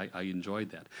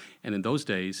enjoyed that. And in those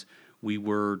days, we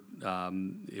were.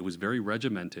 It was very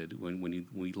regimented. When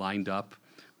we lined up,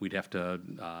 we'd have to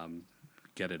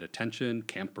get at attention,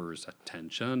 campers'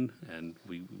 attention, and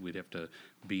we'd have to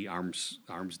be arms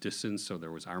distance. So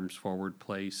there was arms forward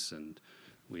place, and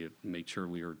we had made sure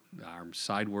we were arms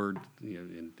sideward,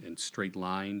 and straight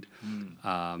lined,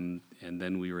 and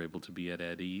then we were able to be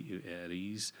at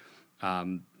ease.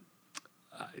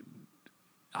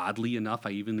 Oddly enough, I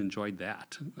even enjoyed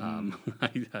that.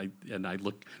 I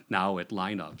look now at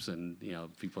lineups, and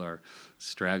people are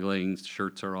straggling,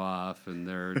 shirts are off, and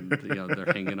they're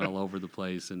they're hanging all over the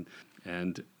place, and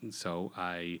so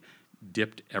I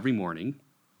dipped every morning.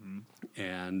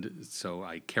 And so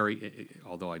I carry,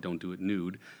 although I don't do it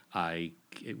nude,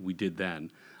 we did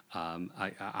then.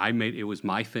 I made it was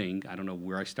my thing. I don't know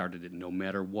where I started it. No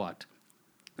matter what,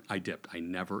 I dipped. I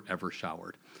never ever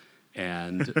showered,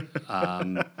 and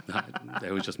that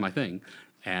was just my thing.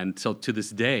 And so to this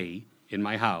day, in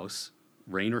my house,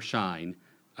 rain or shine,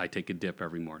 I take a dip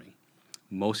every morning.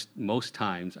 Most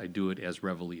times I do it as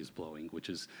reveille is blowing, which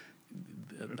is.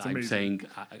 That's I'm amazing. saying,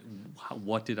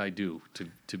 what did I do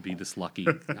to be this lucky?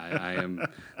 I am.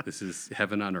 This is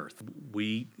heaven on earth.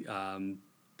 We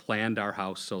planned our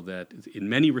house so that, in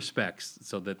many respects,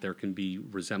 so that there can be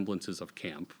resemblances of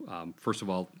camp. First of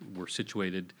all, we're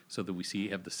situated so that we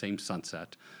have the same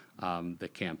sunset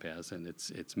that camp has, and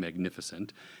it's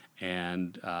magnificent.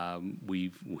 And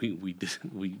we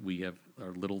have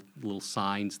our little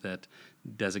signs that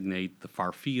designate the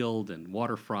far field and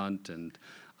waterfront and.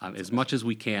 As much as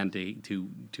we can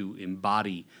to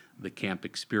embody the camp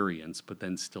experience, but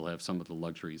then still have some of the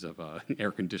luxuries of an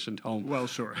air-conditioned home. Well,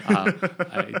 sure.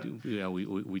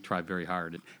 We try very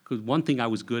hard. Because one thing I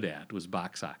was good at was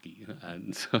box hockey,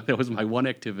 and so that was my one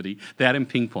activity. That and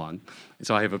ping pong.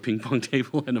 So I have a ping pong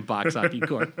table and a box hockey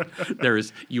court.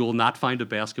 You will not find a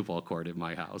basketball court at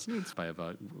my house. I have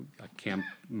a camp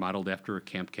modeled after a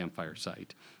campfire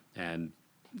site, and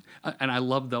I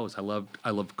love those. I love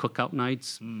cookout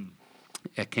nights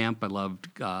at camp. I loved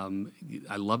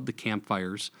the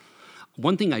campfires.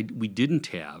 One thing we didn't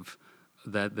have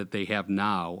that they have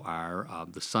now are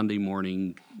the Sunday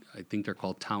morning. I think they're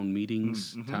called town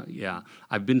meetings. Yeah,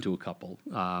 I've been to a couple,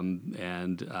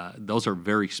 and those are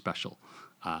very special.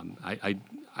 I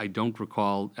don't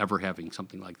recall ever having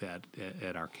something like that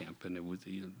at our camp, and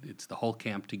it's the whole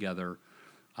camp together.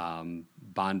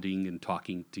 bonding and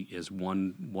talking as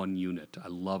one unit. I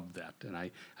love that. And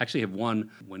I actually have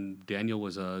one when Daniel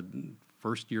was a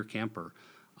first-year camper,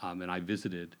 and I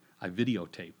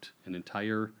videotaped an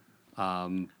entire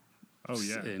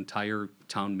entire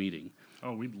town meeting.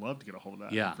 Oh, we'd love to get a hold of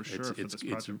that. Yeah, for sure.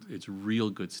 it's real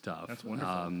good stuff. That's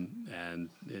wonderful. And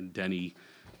Denny,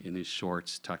 in his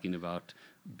shorts, talking about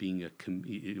being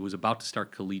it was about to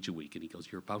start collegiate week, and he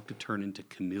goes, "You're about to turn into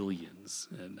chameleons,"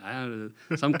 and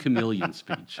some chameleon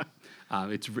speech.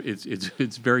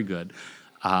 It's very good,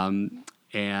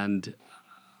 and.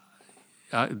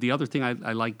 The other thing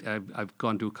I liked, I've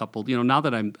gone to a couple. Now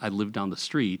that I live down the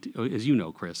street, as you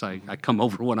know, Chris, I come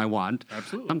over when I want.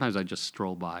 Absolutely. Sometimes I just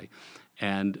stroll by,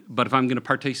 but if I'm going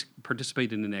to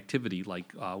participate in an activity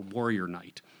like Warrior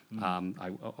Night,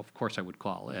 of course I would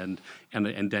call, and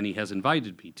Denny has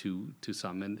invited me to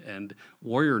some, and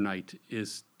Warrior Night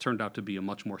turned out to be a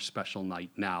much more special night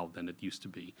now than it used to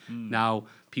be. Now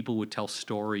people would tell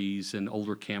stories, and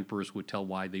older campers would tell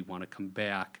why they want to come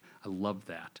back. I love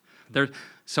that.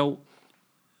 So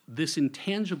this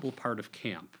intangible part of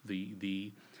camp,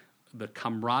 the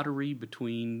camaraderie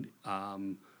between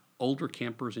older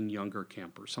campers and younger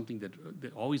campers, something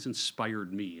that always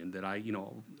inspired me, and that I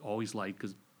always liked,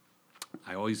 because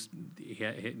I always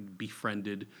had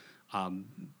befriended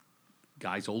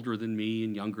guys older than me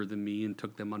and younger than me, and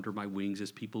took them under my wings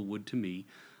as people would to me.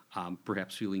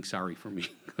 Perhaps feeling sorry for me,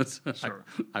 because Sure.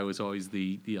 I was always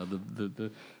the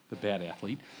bad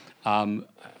athlete.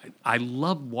 I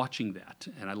love watching that,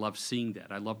 and I love seeing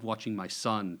that. I loved watching my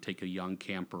son take a young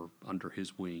camper under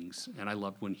his wings, and I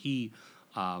loved when he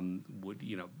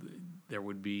there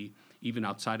would be, even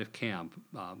outside of camp,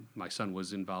 my son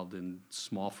was involved in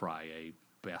Small Fry, a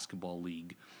basketball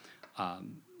league,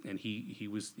 and he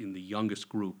was in the youngest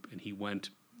group, and he went.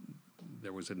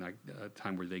 There was a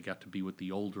time where they got to be with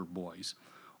the older boys.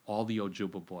 All the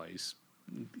Ojibwa boys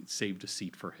saved a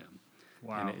seat for him.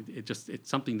 Wow. And it's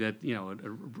something that, a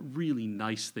really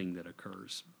nice thing that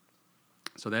occurs.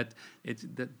 So that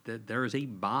there is a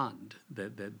bond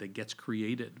that gets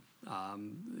created,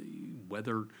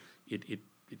 whether it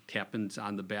happens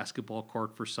on the basketball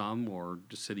court for some, or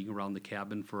just sitting around the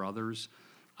cabin for others.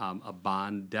 A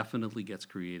bond definitely gets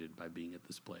created by being at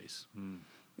this place.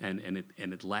 And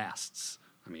it lasts.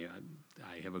 I mean,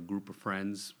 I have a group of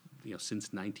friends,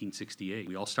 since 1968.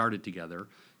 We all started together,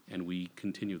 and we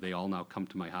continue. They all now come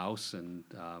to my house, and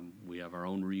we have our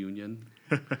own reunion.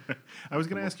 I was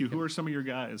going to ask you, who are some of your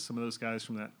guys? Some of those guys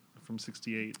from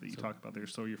 '68 that you talk about there.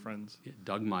 So your friends.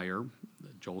 Doug Meyer,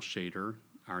 Joel Shader,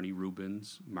 Arnie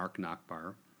Rubens, Mark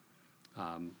Nachbar.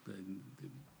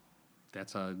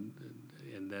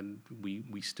 And then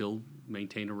we still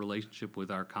maintain a relationship with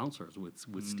our counselors,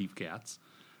 with Steve Katz,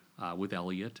 with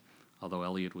Elliot, although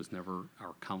Elliot was never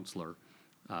our counselor.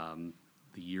 The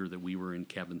year that we were in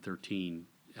Cabin 13,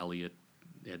 Elliot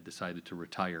had decided to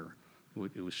retire.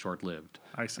 It was short-lived.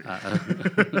 I see.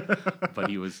 But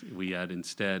we had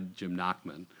instead Jim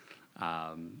Nachman,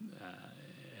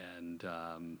 and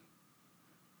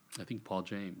I think Paul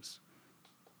James.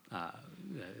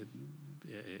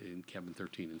 In Cabin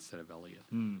 13 instead of Elliot.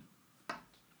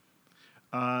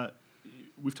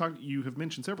 You have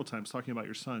mentioned several times talking about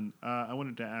your son. I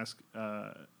wanted to ask,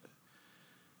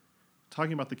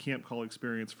 talking about the camp call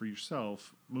experience for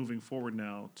yourself, moving forward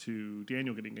now to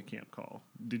Daniel getting a camp call.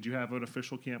 Did you have an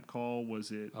official camp call?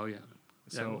 Was it? Oh, yeah.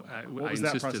 So what was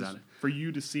that process for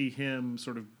you to see him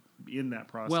sort of in that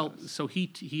process? Well, so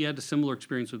he had a similar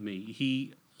experience with me.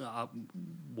 He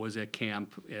was at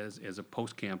camp as a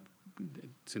post-camp,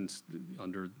 since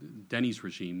under Denny's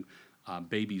regime,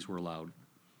 babies were allowed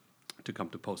to come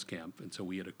to post-camp, and so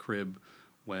we had a crib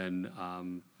when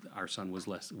our son was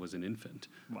an infant.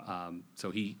 Wow.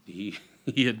 So he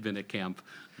had been at camp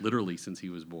literally since he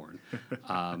was born,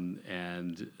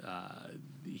 and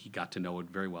he got to know it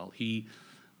very well.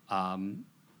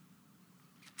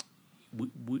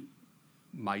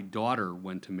 My daughter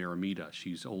went to Maramita.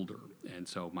 She's older, and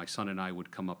so my son and I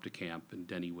would come up to camp, and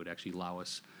Denny would actually allow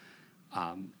us.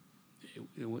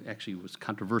 It actually was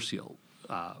controversial.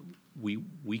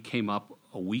 We came up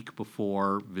a week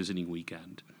before visiting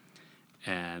weekend,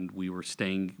 and we were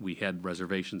staying. We had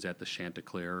reservations at the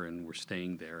Chanticleer, and we're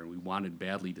staying there, and we wanted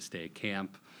badly to stay at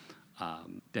camp.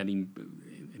 Denny,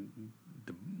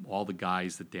 all the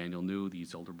guys that Daniel knew,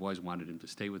 these older boys, wanted him to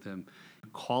stay with him.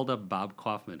 Called up Bob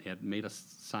Kaufman, had made us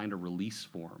sign a release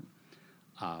form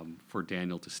for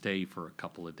Daniel to stay for a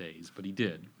couple of days, but he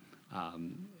did.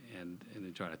 And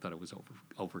enjoyed. I thought it was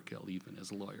overkill, even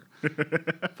as a lawyer.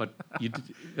 But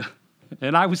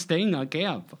and I was staying on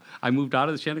camp. I moved out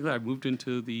of the Chanticleer. I moved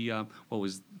into the what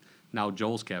was now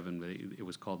Joel's cabin. But it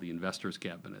was called the Investor's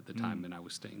Cabin at the time, and I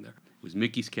was staying there. It was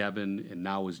Mickey's cabin, and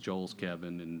now is Joel's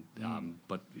cabin. And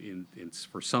but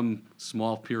for some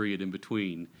small period in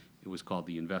between, it was called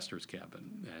the Investor's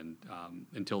Cabin, and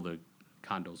until the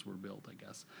condos were built, I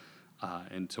guess.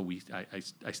 And so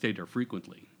I stayed there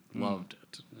frequently. Loved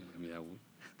it. I mean,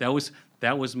 that was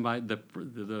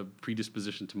the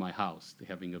predisposition to my house,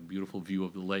 having a beautiful view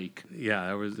of the lake.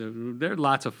 Yeah, there are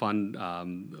lots of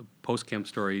fun post camp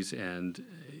stories, and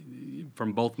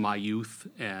from both my youth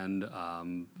and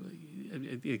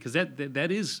because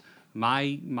that is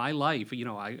my life. You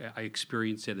know, I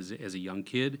experienced it as a young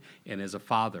kid and as a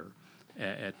father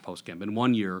at post camp. And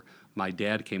one year, my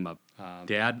dad came up.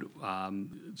 Dad,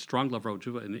 strong lover of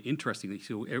Ojibwa, and interestingly,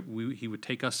 so he would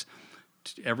take us.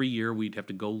 Every year we'd have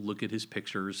to go look at his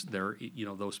pictures. There, you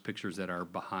know, those pictures that are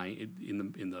behind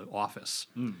in the office.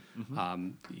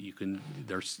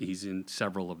 He's in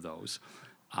several of those.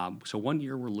 So one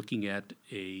year we're looking at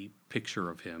a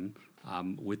picture of him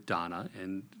with Donna,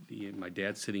 and my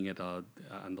dad's sitting on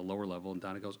the lower level, and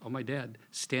Donna goes, "Oh my God,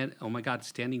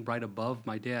 standing right above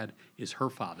my dad is her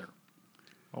father."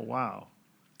 Oh wow!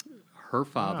 Her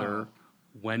father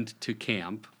went to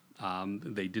camp.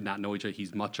 They did not know each other.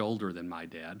 He's much older than my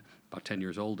dad, about 10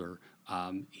 years older.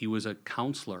 He was a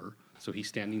counselor, so he's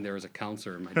standing there as a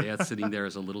counselor, and my dad's sitting there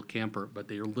as a little camper. But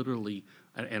they are literally,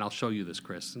 and I'll show you this,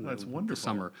 Chris. That's wonderful. This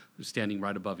summer, standing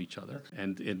right above each other,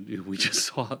 and we just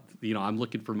saw. You know, I'm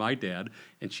looking for my dad,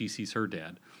 and she sees her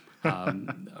dad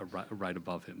right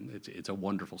above him. It's a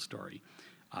wonderful story.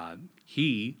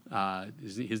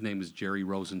 His name is Jerry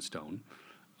Rosenstone.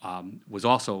 Was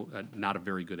also not a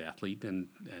very good athlete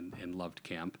and loved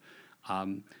camp,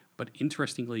 but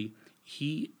interestingly,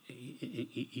 he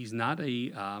was not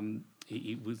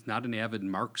an avid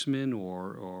marksman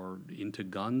or into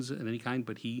guns of any kind,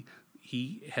 but he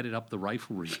headed up the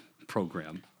riflery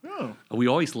program. Oh. We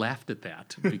always laughed at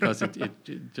that because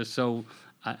it just so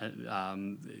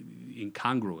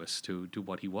incongruous to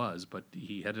what he was, but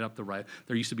he headed up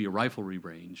there used to be a riflery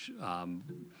range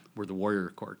where the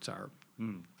warrior courts are.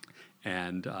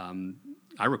 And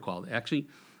I recall, actually,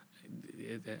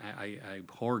 I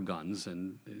abhor guns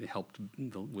and helped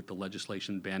with the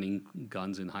legislation banning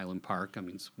guns in Highland Park. I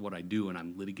mean, it's what I do, and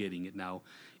I'm litigating it now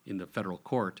in the federal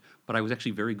court. But I was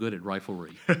actually very good at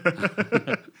riflery,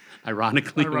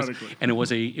 ironically.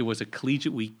 It was a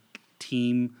collegiate week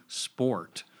team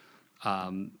sport.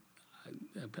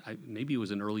 Maybe it was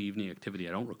an early evening activity,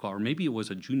 I don't recall, or maybe it was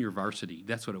a junior varsity.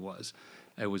 That's what it was.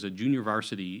 It was a junior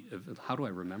varsity. How do I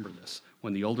remember this?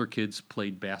 When the older kids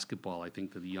played basketball, I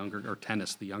think that or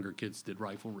tennis, the younger kids did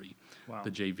riflery,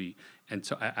 the JV. And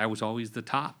so I was always the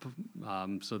top.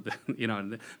 Then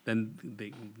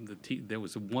there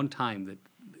was one time that,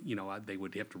 you know, they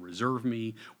would have to reserve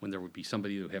me when there would be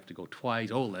somebody who would have to go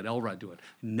twice. Oh, let Elrod do it.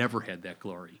 Never had that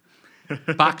glory.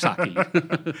 Box hockey.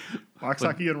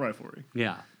 Hockey and riflery.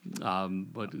 Yeah.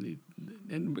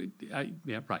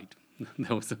 Right.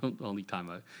 That was the only time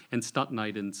and stunt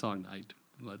night and song night.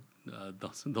 But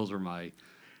those are my...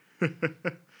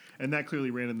 And that clearly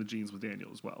ran in the genes with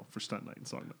Daniel as well for stunt night and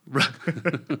song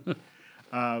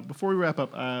night. Before we wrap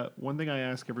up, one thing I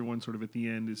ask everyone sort of at the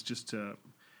end is just to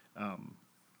kind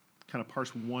of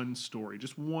parse one story,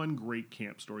 just one great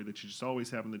camp story that you just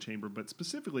always have in the chamber. But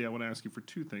specifically, I want to ask you for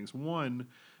two things. One,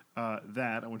 I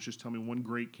want you to just tell me one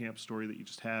great camp story that you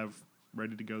just have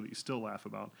ready to go that you still laugh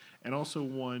about. And also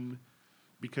one,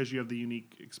 because you have the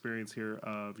unique experience here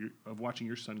of watching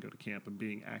your son go to camp and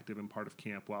being active and part of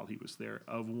camp while he was there,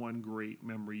 of one great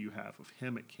memory you have of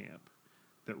him at camp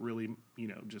that really, you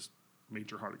know, just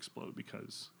made your heart explode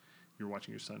because you're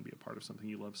watching your son be a part of something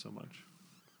you love so much.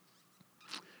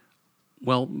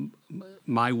 Well,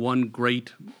 my one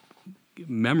great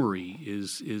memory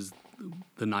is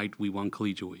the night we won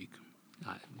Collegiate Week.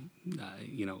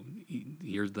 You know,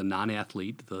 here's the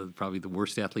non-athlete, probably the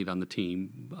worst athlete on the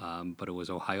team, but it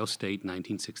was Ohio State,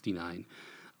 1969.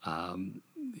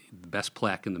 The best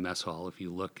plaque in the mess hall, if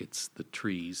you look, it's the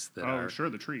trees that are... Oh, sure,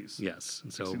 the trees. Yes.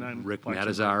 So Rick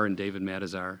Matazar and David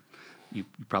Matazar. You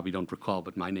probably don't recall,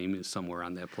 but my name is somewhere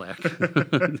on that plaque.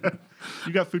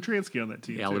 You got Futransky on that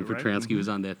team, Alan too, right? Futransky was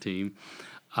on that team.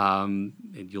 And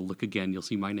you'll look again, you'll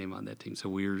see my name on that team. So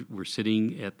we're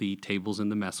sitting at the tables in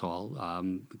the mess hall.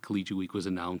 The Collegiate Week was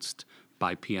announced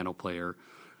by piano player,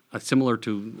 similar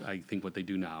to, I think, what they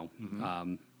do now.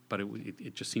 Mm-hmm. But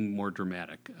it just seemed more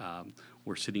dramatic.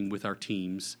 We're sitting with our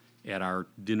teams at our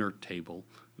dinner table.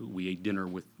 We ate dinner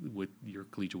with your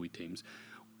Collegiate Week teams.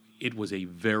 It was a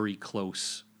very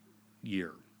close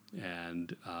year,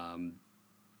 and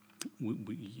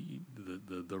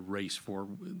the race for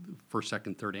first,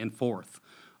 second, third, and fourth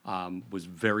was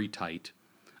very tight.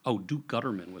 Oh, Duke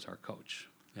Gutterman was our coach,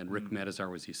 and Rick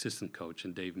Matazar was the assistant coach,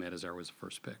 and Dave Matazar was the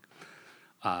first pick.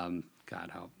 God,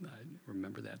 how I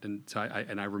remember that. And so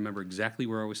I remember exactly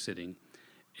where I was sitting,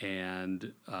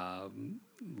 and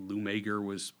Lou Mager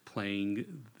was playing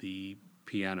the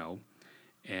piano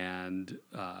and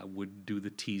would do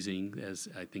the teasing, as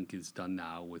I think is done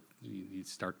now. With you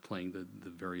start playing the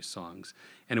various songs,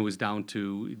 and it was down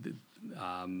to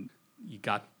you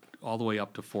got all the way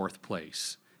up to fourth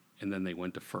place, and then they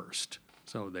went to first.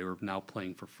 So they were now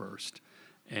playing for first,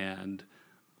 and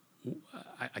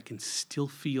I can still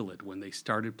feel it when they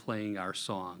started playing our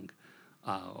song.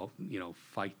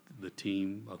 Fight the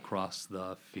team across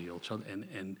the field,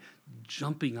 and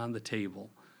jumping on the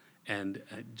table, and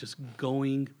just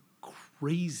going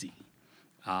crazy.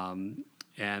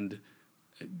 And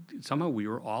somehow we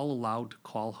were all allowed to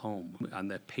call home on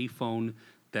that payphone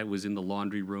that was in the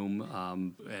laundry room.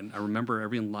 And I remember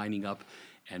everyone lining up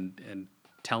and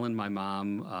telling my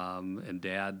mom and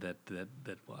dad that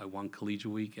I won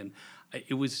Collegiate Week, and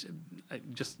it was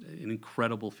just an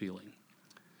incredible feeling.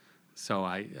 So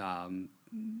I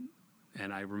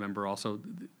remember also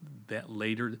that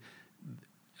later,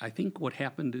 I think what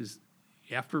happened is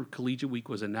after Collegiate Week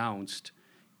was announced,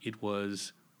 it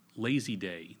was Lazy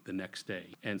Day the next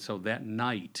day. And so that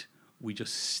night, we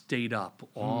just stayed up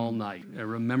all night. I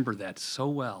remember that so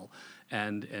well.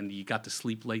 And you got to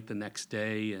sleep late the next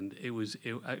day, and it was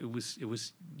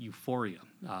euphoria.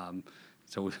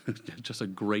 So it was just a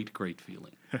great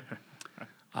feeling.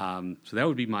 So that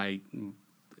would be my.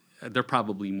 There are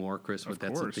probably more, Chris, but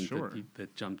that's something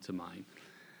that jumped to mind.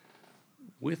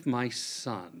 With my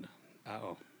son,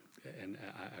 and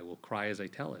I will cry as I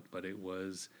tell it, but it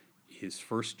was his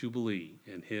first Jubilee,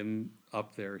 and him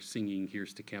up there singing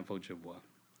 "Here's to Camp Ojibwa."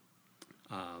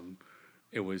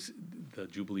 The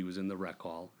Jubilee was in the rec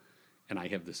hall, and I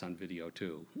have this on video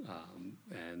too.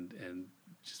 And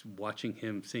just watching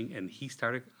him sing, and he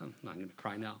started. I'm going to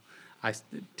cry now.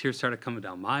 Tears started coming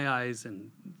down my eyes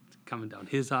and coming down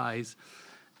his eyes.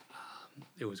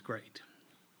 It was great.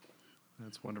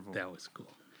 That's wonderful. That was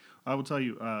cool. I will tell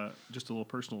you just a little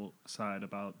personal side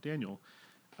about Daniel.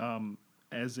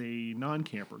 As a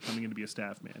non-camper coming in to be a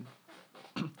staff man,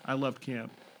 I loved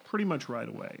camp pretty much right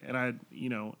away. And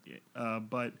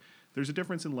but there's a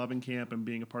difference in loving camp and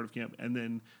being a part of camp, and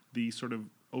then the sort of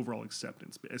overall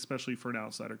acceptance, especially for an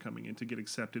outsider coming in to get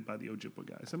accepted by the Ojibwa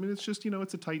guys. I mean, it's just,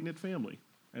 it's a tight-knit family.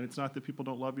 And it's not that people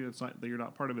don't love you, it's not that you're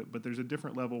not part of it, but there's a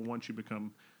different level once you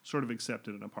become sort of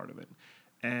accepted and a part of it.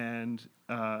 And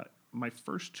my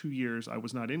first 2 years, I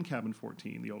was not in cabin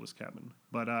 14, the oldest cabin,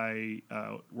 but I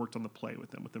worked on the play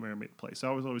with them, with the Mermaid play. So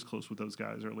I was always close with those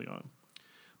guys early on.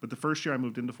 But the first year I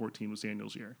moved into 14 was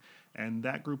Daniel's year. And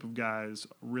that group of guys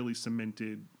really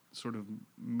cemented sort of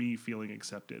me feeling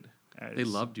accepted. They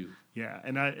loved you. Yeah,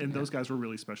 and those guys were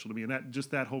really special to me. And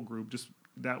that whole group,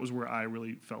 that was where I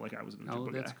really felt like I was an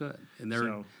Ojibwa guy. That's good.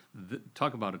 And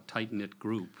talk about a tight-knit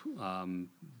group.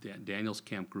 Daniel's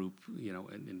camp group,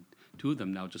 and two of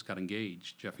them now just got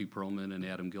engaged, Jeffrey Perlman and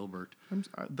Adam Gilbert.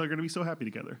 They're going to be so happy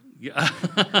together. Yeah,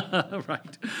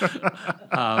 right.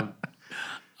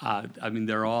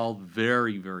 They're all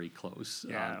very, very close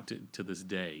to this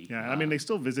day. Yeah, they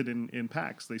still visit in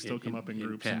packs. They still come up in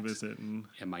groups and visit. And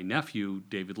my nephew,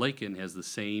 David Lakin, has the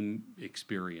same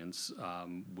experience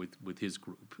with his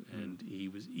group, and he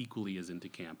was equally as into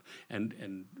camp.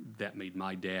 And that made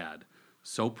my dad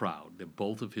so proud that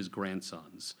both of his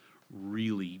grandsons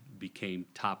really became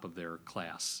top of their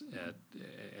class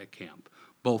at camp.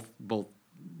 Both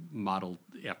modeled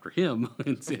after him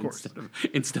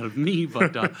instead of me,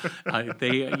 but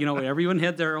they, everyone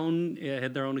had their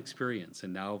own experience,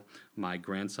 and now my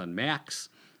grandson Max,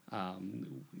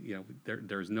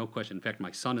 there's no question. In fact,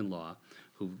 my son-in-law,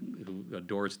 who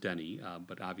adores Denny,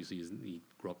 but obviously he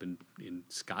grew up in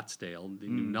Scottsdale, he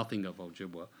knew nothing of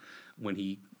Ojibwa. When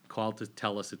he called to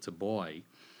tell us it's a boy,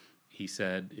 he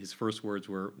said his first words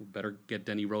were, "Better get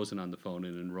Denny Rosen on the phone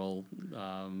and enroll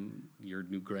your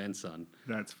new grandson."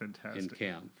 That's fantastic. In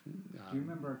camp. Do you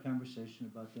remember our conversation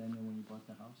about Daniel when you bought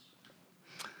the house?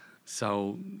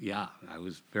 So yeah, I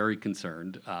was very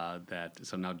concerned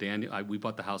so now Daniel, we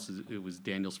bought the house. It was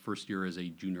Daniel's first year as a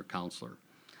junior counselor,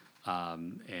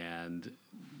 and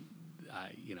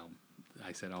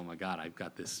I said, "Oh my God, I've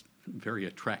got this very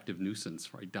attractive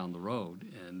nuisance right down the road,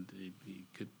 and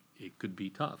it could be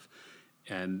tough."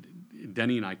 And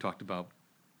Denny and I talked about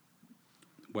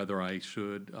whether I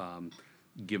should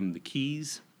give him the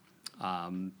keys,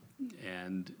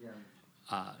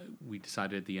 we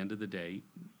decided at the end of the day,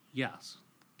 yes,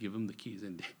 give him the keys.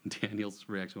 And Daniel's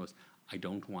reaction was, "I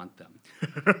don't want them.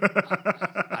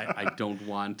 I don't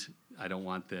want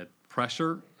that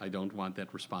pressure. I don't want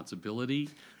that responsibility.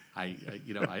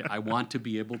 I want to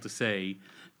be able to say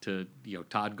to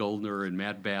Todd Goldner and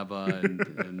Matt Bava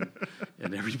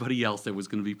and everybody else that was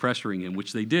going to be pressuring him,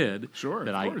 which they did. Sure,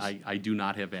 that of course. I do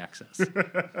not have access.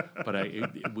 But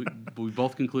we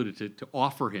both concluded to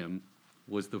offer him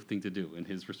was the thing to do, and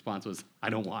his response was, "I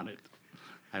don't want it.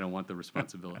 I don't want the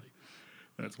responsibility."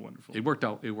 That's wonderful. It worked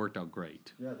out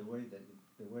great. Yeah, the way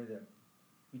that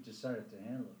he decided to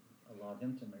handle it allowed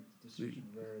him to make the decision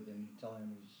rather than you tell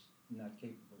him he's not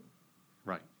capable.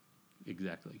 Right,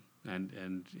 exactly,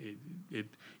 and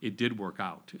it did work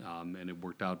out, and it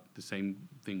worked out the same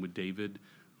thing with David.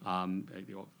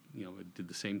 It did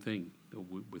the same thing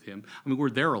with him. I mean, we're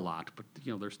there a lot, but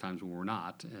there's times when we're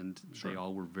not, and Sure. they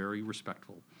all were very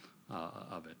respectful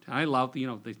of it. And I allowed,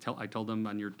 I told them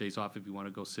on your days off if you want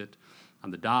to go sit on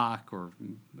the dock or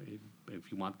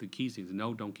if you want the keys. He said,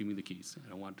 "No, don't give me the keys. I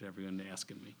don't want everyone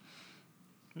asking me."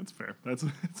 That's fair. That's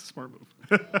a smart move.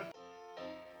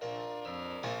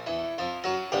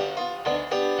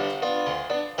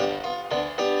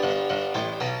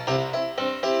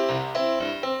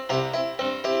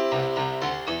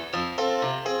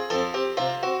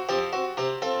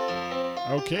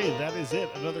 Okay, that is it.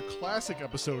 Another classic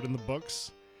episode in the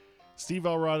books. Steve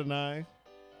Elrod and I,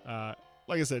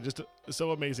 like I said, just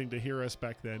so amazing to hear us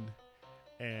back then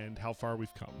and how far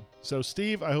we've come. So,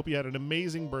 Steve, I hope you had an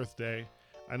amazing birthday.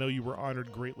 I know you were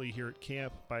honored greatly here at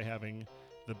camp by having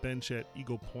the bench at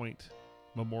Eagle Point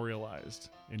memorialized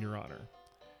in your honor.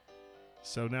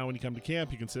 So now when you come to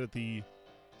camp, you can sit at the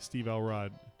Steve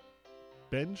Elrod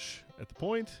bench at the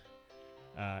point,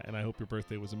 and I hope your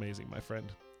birthday was amazing, my friend.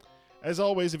 As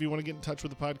always, if you want to get in touch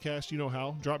with the podcast, you know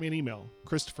how. Drop me an email,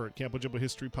 Christopher at Camp Ojibwa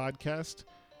History Podcast.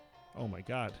 Oh my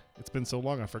God, it's been so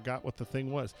long I forgot what the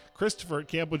thing was. Christopher at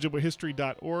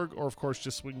CampOjibwaHistory.org, or of course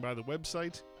just swing by the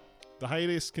website. The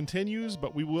hiatus continues,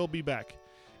 but we will be back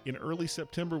in early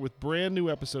September with brand new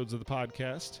episodes of the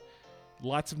podcast.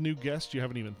 Lots of new guests you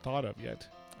haven't even thought of yet.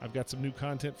 I've got some new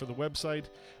content for the website.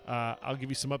 I'll give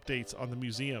you some updates on the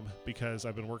museum because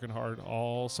I've been working hard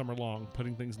all summer long,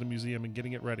 putting things in the museum and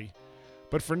getting it ready.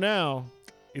 But for now,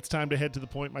 it's time to head to the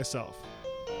point myself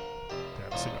to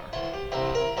have a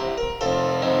cigar.